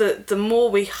think that the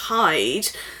more we hide,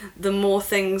 the more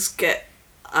things get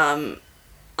like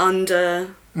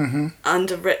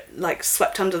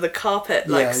swept under the carpet,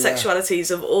 like sexualities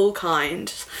of all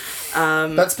kinds.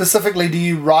 But specifically, do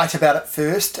you write about it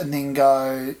first and then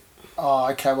go, oh,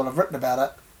 okay, well, I've written about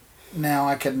it, now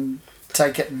I can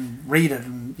take it and read it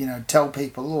and tell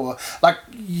people, or like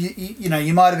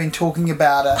you might have been talking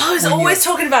about it. I was always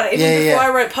talking about it even before I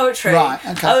wrote poetry. Right,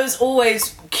 okay. I was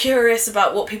always curious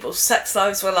about what people's sex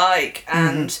lives were like,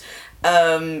 and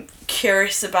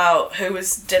curious about who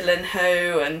was diddling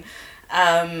who, and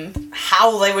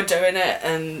how they were doing it,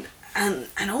 and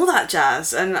all that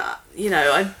jazz. And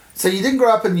So you didn't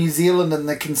grow up in New Zealand in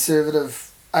the conservative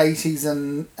 80s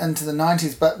and into the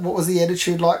 90s, but what was the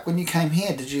attitude like when you came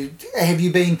here? Have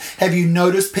you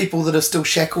noticed people that are still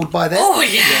shackled by that? Oh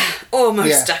yeah.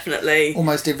 Almost definitely.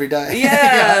 Almost every day.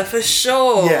 Yeah, for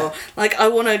sure. Yeah. Like, I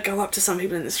want to go up to some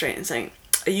people in the street and say,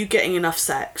 are you getting enough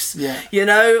sex? Yeah.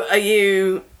 Are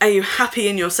you happy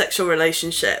in your sexual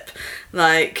relationship?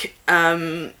 Like,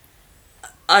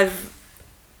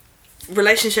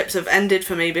 relationships have ended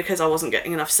for me because I wasn't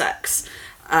getting enough sex.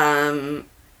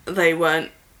 They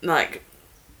weren't, like,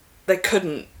 they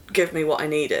couldn't give me what I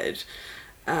needed.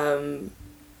 They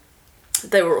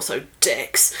were also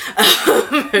dicks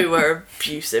who were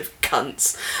abusive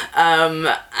cunts.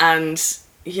 And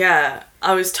yeah,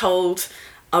 I was told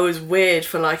I was weird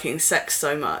for liking sex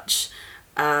so much,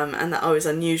 and that I was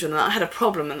unusual and that I had a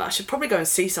problem and that I should probably go and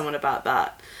see someone about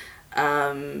that,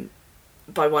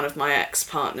 by one of my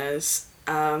ex-partners,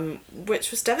 which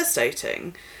was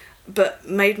devastating, but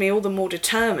made me all the more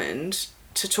determined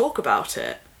to talk about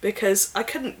it, because I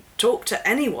couldn't talk to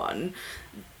anyone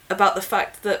about the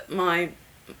fact that my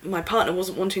partner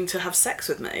wasn't wanting to have sex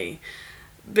with me,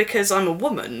 because I'm a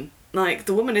woman. Like,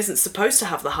 the woman isn't supposed to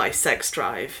have the high sex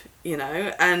drive,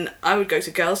 and I would go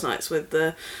to girls' nights with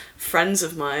the friends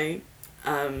of my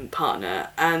partner,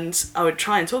 and I would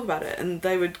try and talk about it, and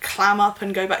they would clam up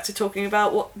and go back to talking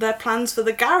about what their plans for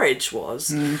the garage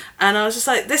was. And I was just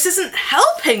like, this isn't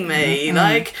helping me.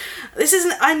 Like, this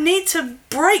isn't, I need to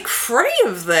break free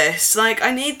of this. Like,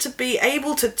 I need to be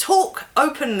able to talk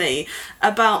openly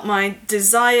about my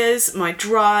desires, my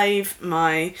drive,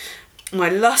 my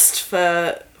lust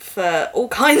for all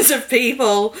kinds of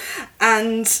people,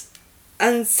 and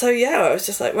so I was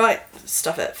just like, right,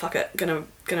 stuff it, fuck it, gonna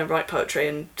write poetry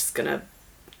and just gonna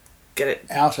put it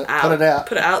out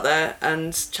there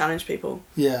and challenge people.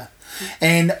 Yeah.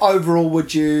 And overall,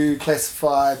 would you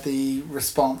classify the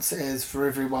response as, for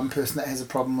every one person that has a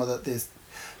problem with it, there's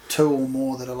two or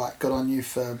more that are like, good on you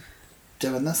for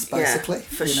doing this, basically? Yeah,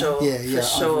 for sure. Yeah, for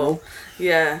sure. Overall.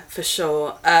 Yeah, for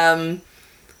sure.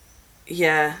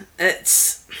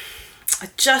 It's, I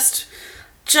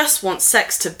just want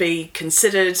sex to be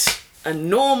considered a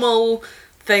normal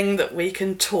thing that we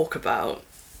can talk about,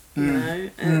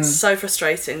 and it's so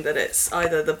frustrating that it's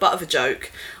either the butt of a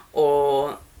joke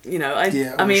or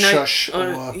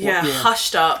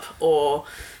hushed up, or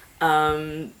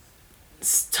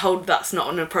told that's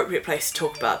not an appropriate place to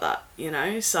talk about that,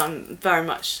 so I'm very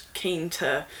much keen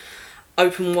to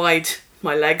open wide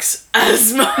my legs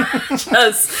as much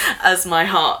as my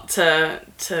heart to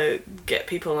get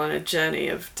people on a journey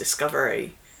of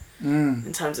discovery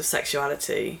in terms of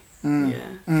sexuality.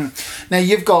 Now,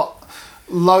 you've got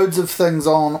loads of things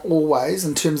on always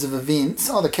in terms of events.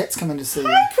 Oh, the cat's coming to see you.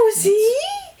 Hi, Pussy.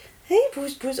 Hey,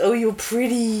 Puss. Oh, you're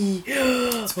pretty.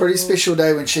 It's a pretty special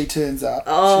day when she turns up.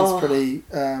 She's pretty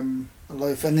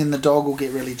aloof, and then the dog will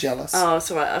get really jealous. Oh, it's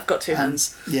alright. I've got two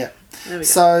hands. Yeah. There we go.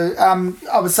 So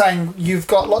I was saying you've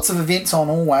got lots of events on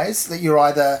always that you're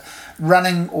either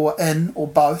running or in or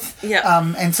both.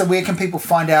 Yeah. And so where can people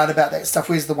find out about that stuff?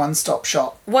 Where's the one-stop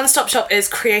shop? One-stop shop is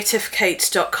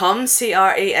CreatifKate.com,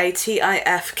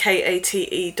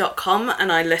 CreatifKate.com,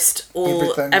 and I list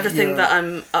everything that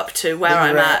I'm up to, where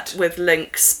I'm at, with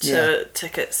links to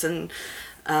tickets and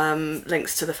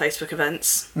links to the Facebook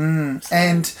events. So.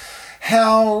 And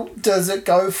how does it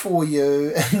go for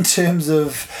you in terms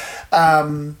of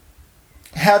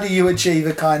how do you achieve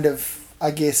a kind of,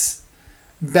 I guess,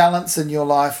 balance in your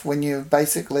life when you're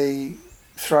basically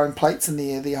throwing plates in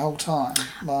the air the whole time?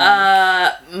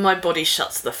 My body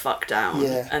shuts the fuck down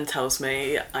and tells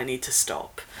me I need to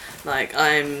stop. Like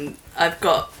I've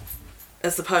got,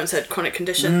 as the poem said, chronic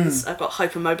conditions. I've got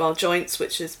hypermobile joints,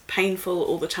 which is painful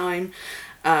all the time.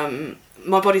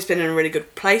 My body's been in a really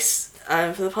good place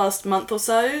for the past month or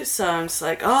so, so I'm just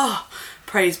like,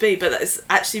 praise be. But that's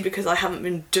actually because I haven't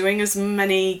been doing as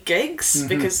many gigs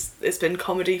because it's been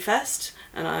Comedy Fest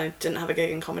and I didn't have a gig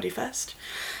in Comedy Fest.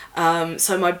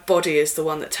 So my body is the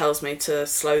one that tells me to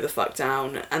slow the fuck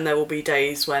down, and there will be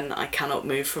days when I cannot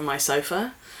move from my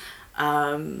sofa.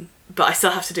 But I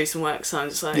still have to do some work, so I'm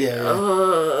just like,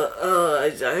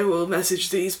 I will message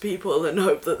these people and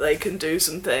hope that they can do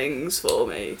some things for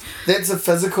me. That's a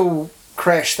physical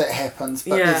crash that happens,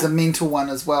 but there's a mental one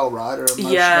as well, right? Or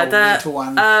emotional mental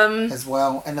one as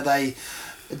well. And are they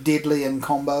deadly in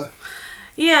combo?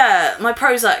 Yeah, my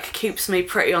Prozac keeps me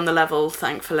pretty on the level,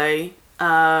 thankfully.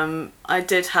 I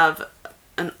did have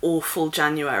an awful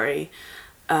January.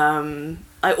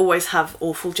 I always have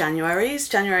awful Januaries.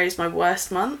 January is my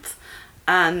worst month,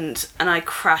 and I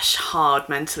crash hard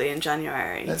mentally in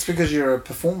January. That's because you're a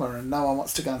performer and no one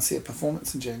wants to go and see a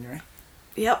performance in January.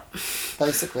 Yep.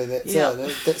 Basically, that's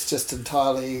it. That's just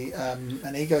entirely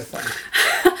an ego thing.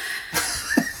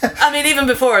 I mean, even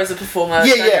before as a performer,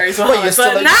 January's hard. Well,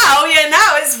 but now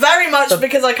it's very much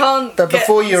because I can't. But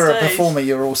before get you're on a stage. performer,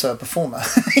 you're also a performer.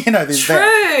 There's true,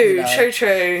 that. You know.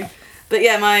 True. But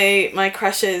yeah, my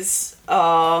crashes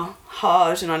are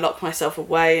hard, and I lock myself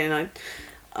away, and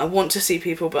I want to see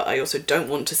people, but I also don't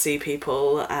want to see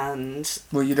people, and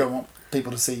well, you don't want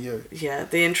people to see you. Yeah,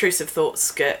 the intrusive thoughts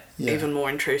get even more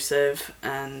intrusive,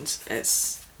 and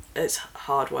it's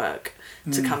hard work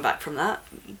to come back from that.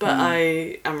 But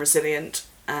I am resilient,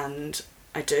 and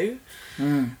I do,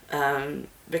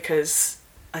 because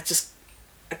I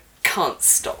can't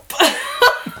stop.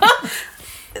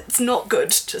 It's not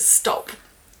good to stop,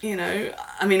 I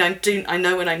mean, I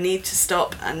know when I need to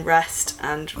stop and rest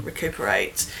and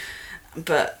recuperate,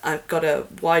 but I've got a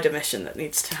wider mission that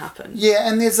needs to happen. Yeah,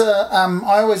 and there's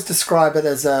I always describe it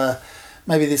as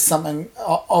maybe there's something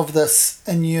of this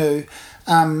in you,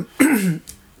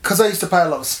 because I used to play a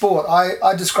lot of sport.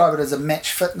 I describe it as a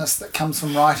match fitness that comes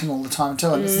from writing all the time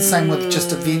too, and it's the same with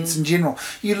just events in general.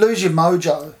 You lose your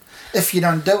mojo if you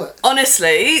don't do it.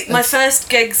 Honestly, my first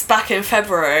gigs back in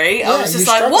February, I was just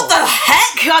like, struggle. what the heck?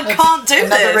 I can't do this.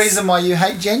 Another reason why you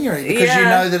hate January, because you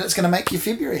know that it's going to make your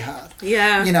February hard.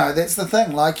 Yeah. That's the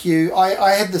thing. Like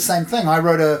I had the same thing. I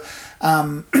wrote a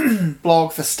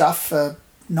blog for Stuff for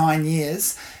 9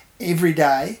 years, every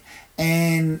day,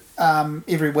 and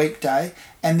every weekday,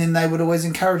 and then they would always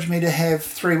encourage me to have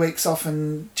 3 weeks off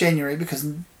in January because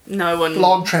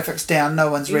blog traffic's down, no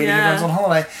one's reading, everyone's on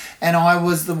holiday, and I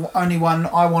was the only one.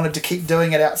 I wanted to keep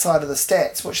doing it outside of the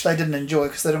stats, which they didn't enjoy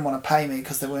because they didn't want to pay me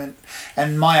because they weren't.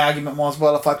 And my argument was,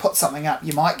 well, if I put something up,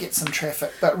 you might get some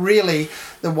traffic, but really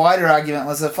the wider argument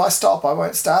was, if I stop, I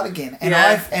won't start again.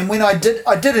 And when I did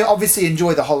obviously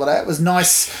enjoy the holiday. It was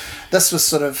nice. This was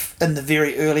sort of in the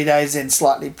very early days and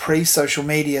slightly pre-social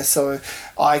media, so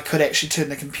I could actually turn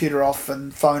the computer off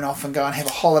and phone off and go and have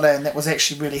a holiday, and that was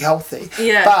actually really healthy.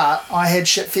 Yeah. But I had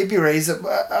shit Februaries.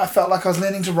 I felt like I was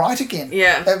learning to write again.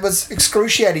 Yeah. It was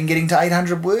excruciating getting to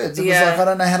 800 words. It was like, I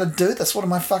don't know how to do this. What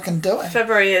am I fucking doing?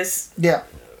 February is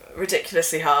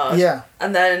ridiculously hard. Yeah.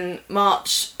 And then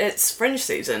March, it's Fringe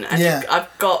season, and I've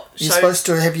got shows. You're supposed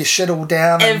to have your shit all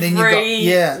down, and then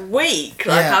you got week.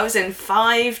 I was in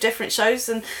 5 different shows,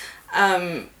 and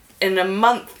in a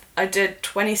month I did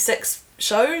 26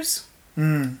 shows.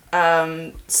 Some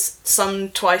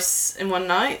twice in one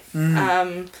night.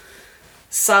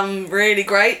 Some really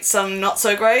great, some not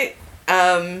so great.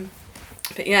 But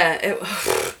yeah,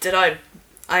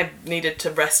 I needed to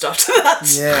rest after that.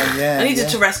 I needed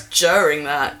to rest during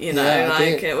that. It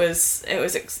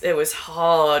was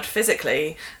hard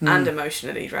physically and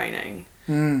emotionally draining.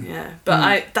 Yeah,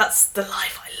 but that's the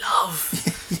life I love.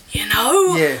 You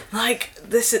know, like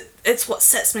this. It's what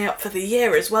sets me up for the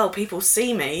year as well. People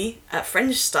see me at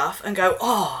Fringe stuff and go,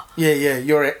 "Oh, you're here.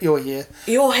 You're here.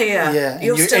 Yeah,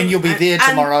 and you'll be there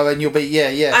tomorrow, and you'll be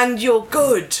and you're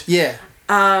good. Yeah.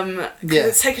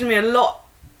 It's taken me a lot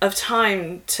of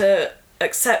time to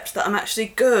accept that I'm actually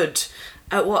good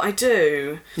at what I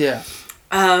do. Yeah.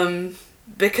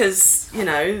 Because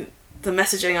the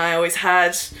messaging I always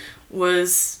had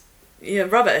was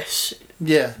rubbish.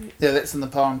 Yeah, that's in the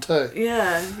poem too.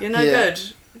 Yeah, you're no good.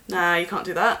 Nah, you can't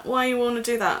do that. Why you want to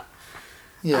do that?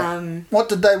 Yeah. What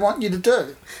did they want you to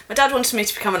do? My dad wanted me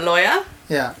to become a lawyer.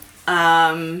 Yeah.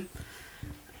 My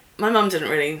mum didn't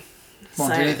really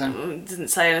didn't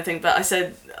say anything, but I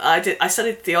said I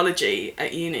studied theology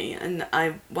at uni, and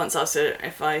I once asked her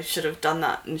if I should have done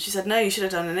that, and she said, "No, you should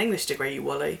have done an English degree, you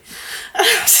Wally."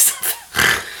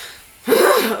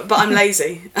 But I'm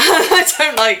lazy. I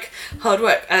don't like hard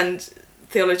work, and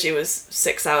theology was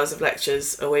 6 hours of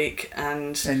lectures a week,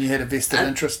 and you had a vested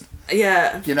interest.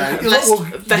 Yeah,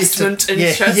 investment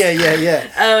interest.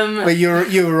 Where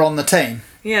you were on the team.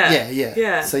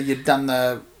 Yeah. So you'd done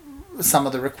some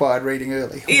of the required reading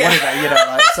early. Whatever,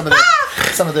 like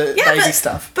some of the baby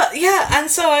stuff. But and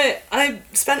so I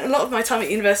spent a lot of my time at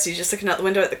university just looking out the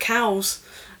window at the cows.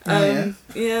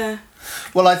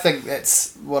 Well, I think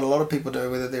that's what a lot of people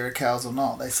do, whether they're cows or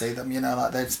not. They see them,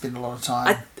 like they spend a lot of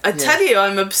time. I tell you,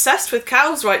 I'm obsessed with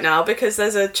cows right now because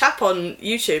there's a chap on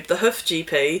YouTube, the Hoof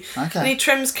GP, and he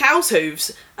trims cows'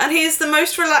 hooves, and he is the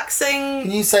most relaxing...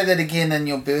 Can you say that again in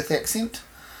your birth accent?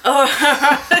 Oh,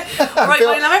 right,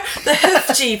 my lover, the Hoof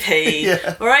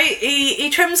GP. All right, he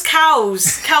trims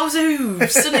cows'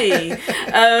 hooves, doesn't he?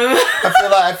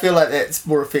 I feel like that's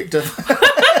more effective,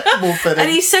 more fitting.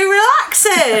 And he's so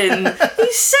relaxing.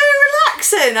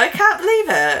 I can't believe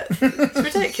it.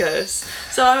 It's ridiculous.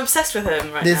 So I'm obsessed with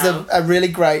him right now. There's a really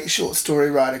great short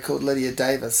story writer called Lydia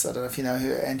Davis. I don't know if you know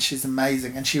her, and she's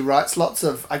amazing. And she writes lots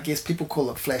of, I guess people call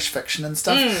it flash fiction and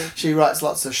stuff. She writes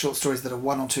lots of short stories that are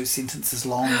 1 or 2 sentences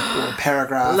long or a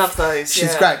paragraph. Love those.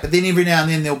 She's great. But then every now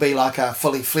and then there'll be like a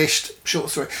fully fleshed short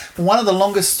story. But one of the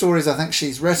longest stories I think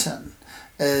she's written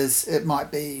is, it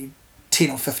might be 10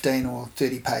 or 15 or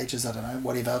 30 pages, I don't know,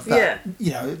 whatever. But,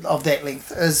 of that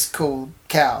length, is called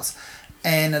Cows.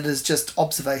 And it is just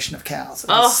observation of cows.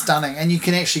 It's stunning. And you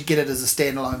can actually get it as a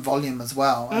standalone volume as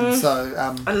well. And so...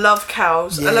 I love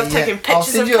cows. I love taking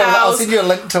pictures of cows. I'll send you a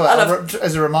link to it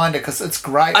as a reminder, because it's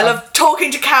great. I love talking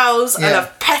to cows. I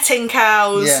love petting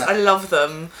cows. Yeah. I love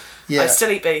them. I still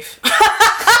eat beef.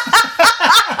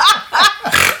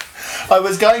 I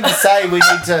was going to say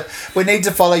we need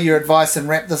to follow your advice and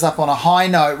wrap this up on a high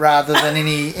note rather than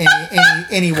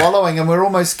any wallowing, and we're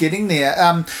almost getting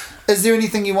there. Is there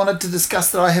anything you wanted to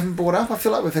discuss that I haven't brought up? I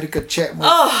feel like we've had a good chat.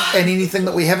 And anything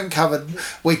that we haven't covered,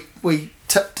 we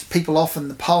tipped people off in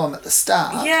the poem at the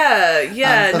start. But I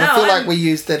feel like we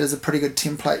used that as a pretty good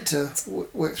template to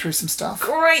work through some stuff.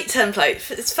 Great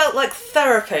template. It's felt like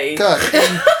therapy. Good.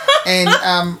 And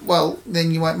well,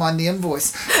 then you won't mind the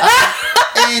invoice.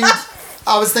 And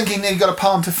I was thinking that you got a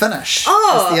poem to finish.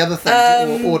 That's the other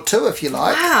thing, or 2 if you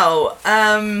like. Wow.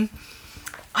 I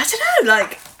don't know.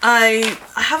 Like I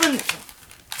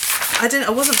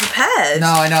wasn't prepared. No,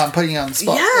 I know. I'm putting you on the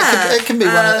spot. Yeah. It can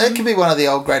be one of the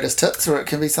old greatest hits, or it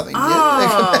can be something new.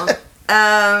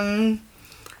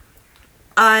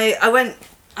 I went.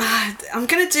 I'm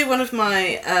gonna do one of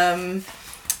my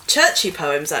churchy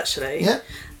poems actually. Yeah.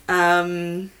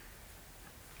 And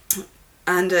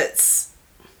it's.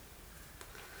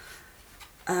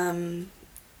 Oh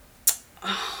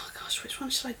gosh, which one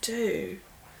should I do?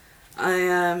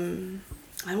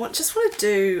 I just want to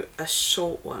do a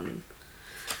short one.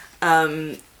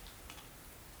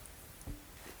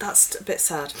 That's a bit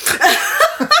sad.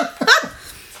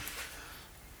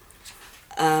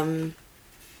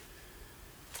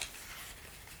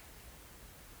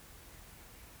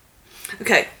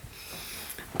 Okay.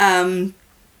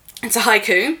 It's a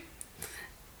haiku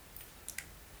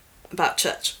about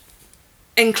church.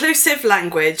 Inclusive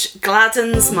language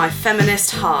gladdens my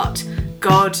feminist heart.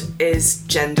 God is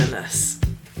genderless.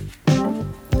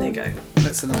 There you go.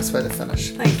 That's a nice way to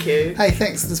finish. Thank you. Hey,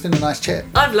 thanks. It's been a nice chat.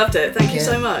 I've loved it. Thank you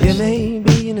so much. You may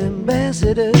be an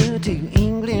ambassador to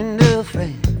England or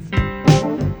France.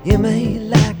 You may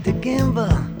like to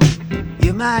gamble.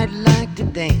 You might like to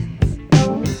dance.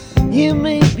 You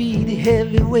may be the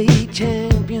heavyweight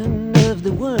champion of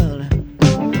the world.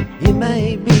 You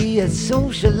may be a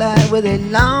socialite with a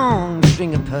long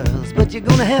string of pearls, but you're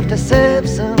gonna have to serve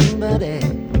somebody.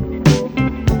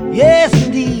 Yes,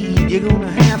 indeed, you're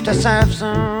gonna have to serve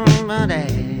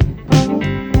somebody.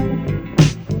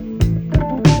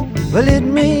 Well, it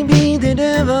may be the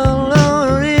devil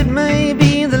or it may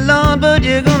be the Lord, but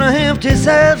you're gonna have to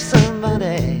serve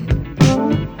somebody.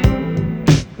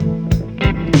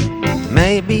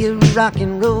 Maybe a rock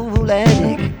and roll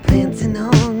addict prancing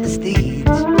on the stage,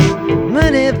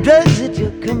 money of drugs at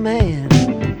your command,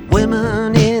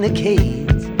 women in a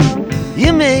cage.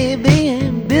 You may be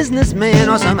a businessman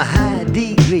or some high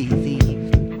degree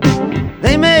thief.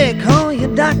 They may call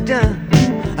you doctor,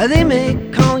 or they may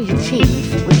call you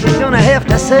chief, but you're gonna have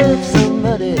to serve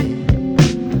somebody.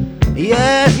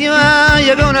 Yes, you are.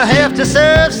 You're gonna have to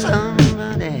serve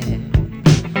somebody.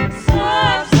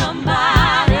 Serve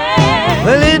somebody.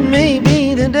 Well, it may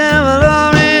be the devil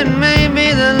or it may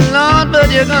be the Lord,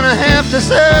 but you're gonna have to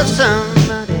serve somebody.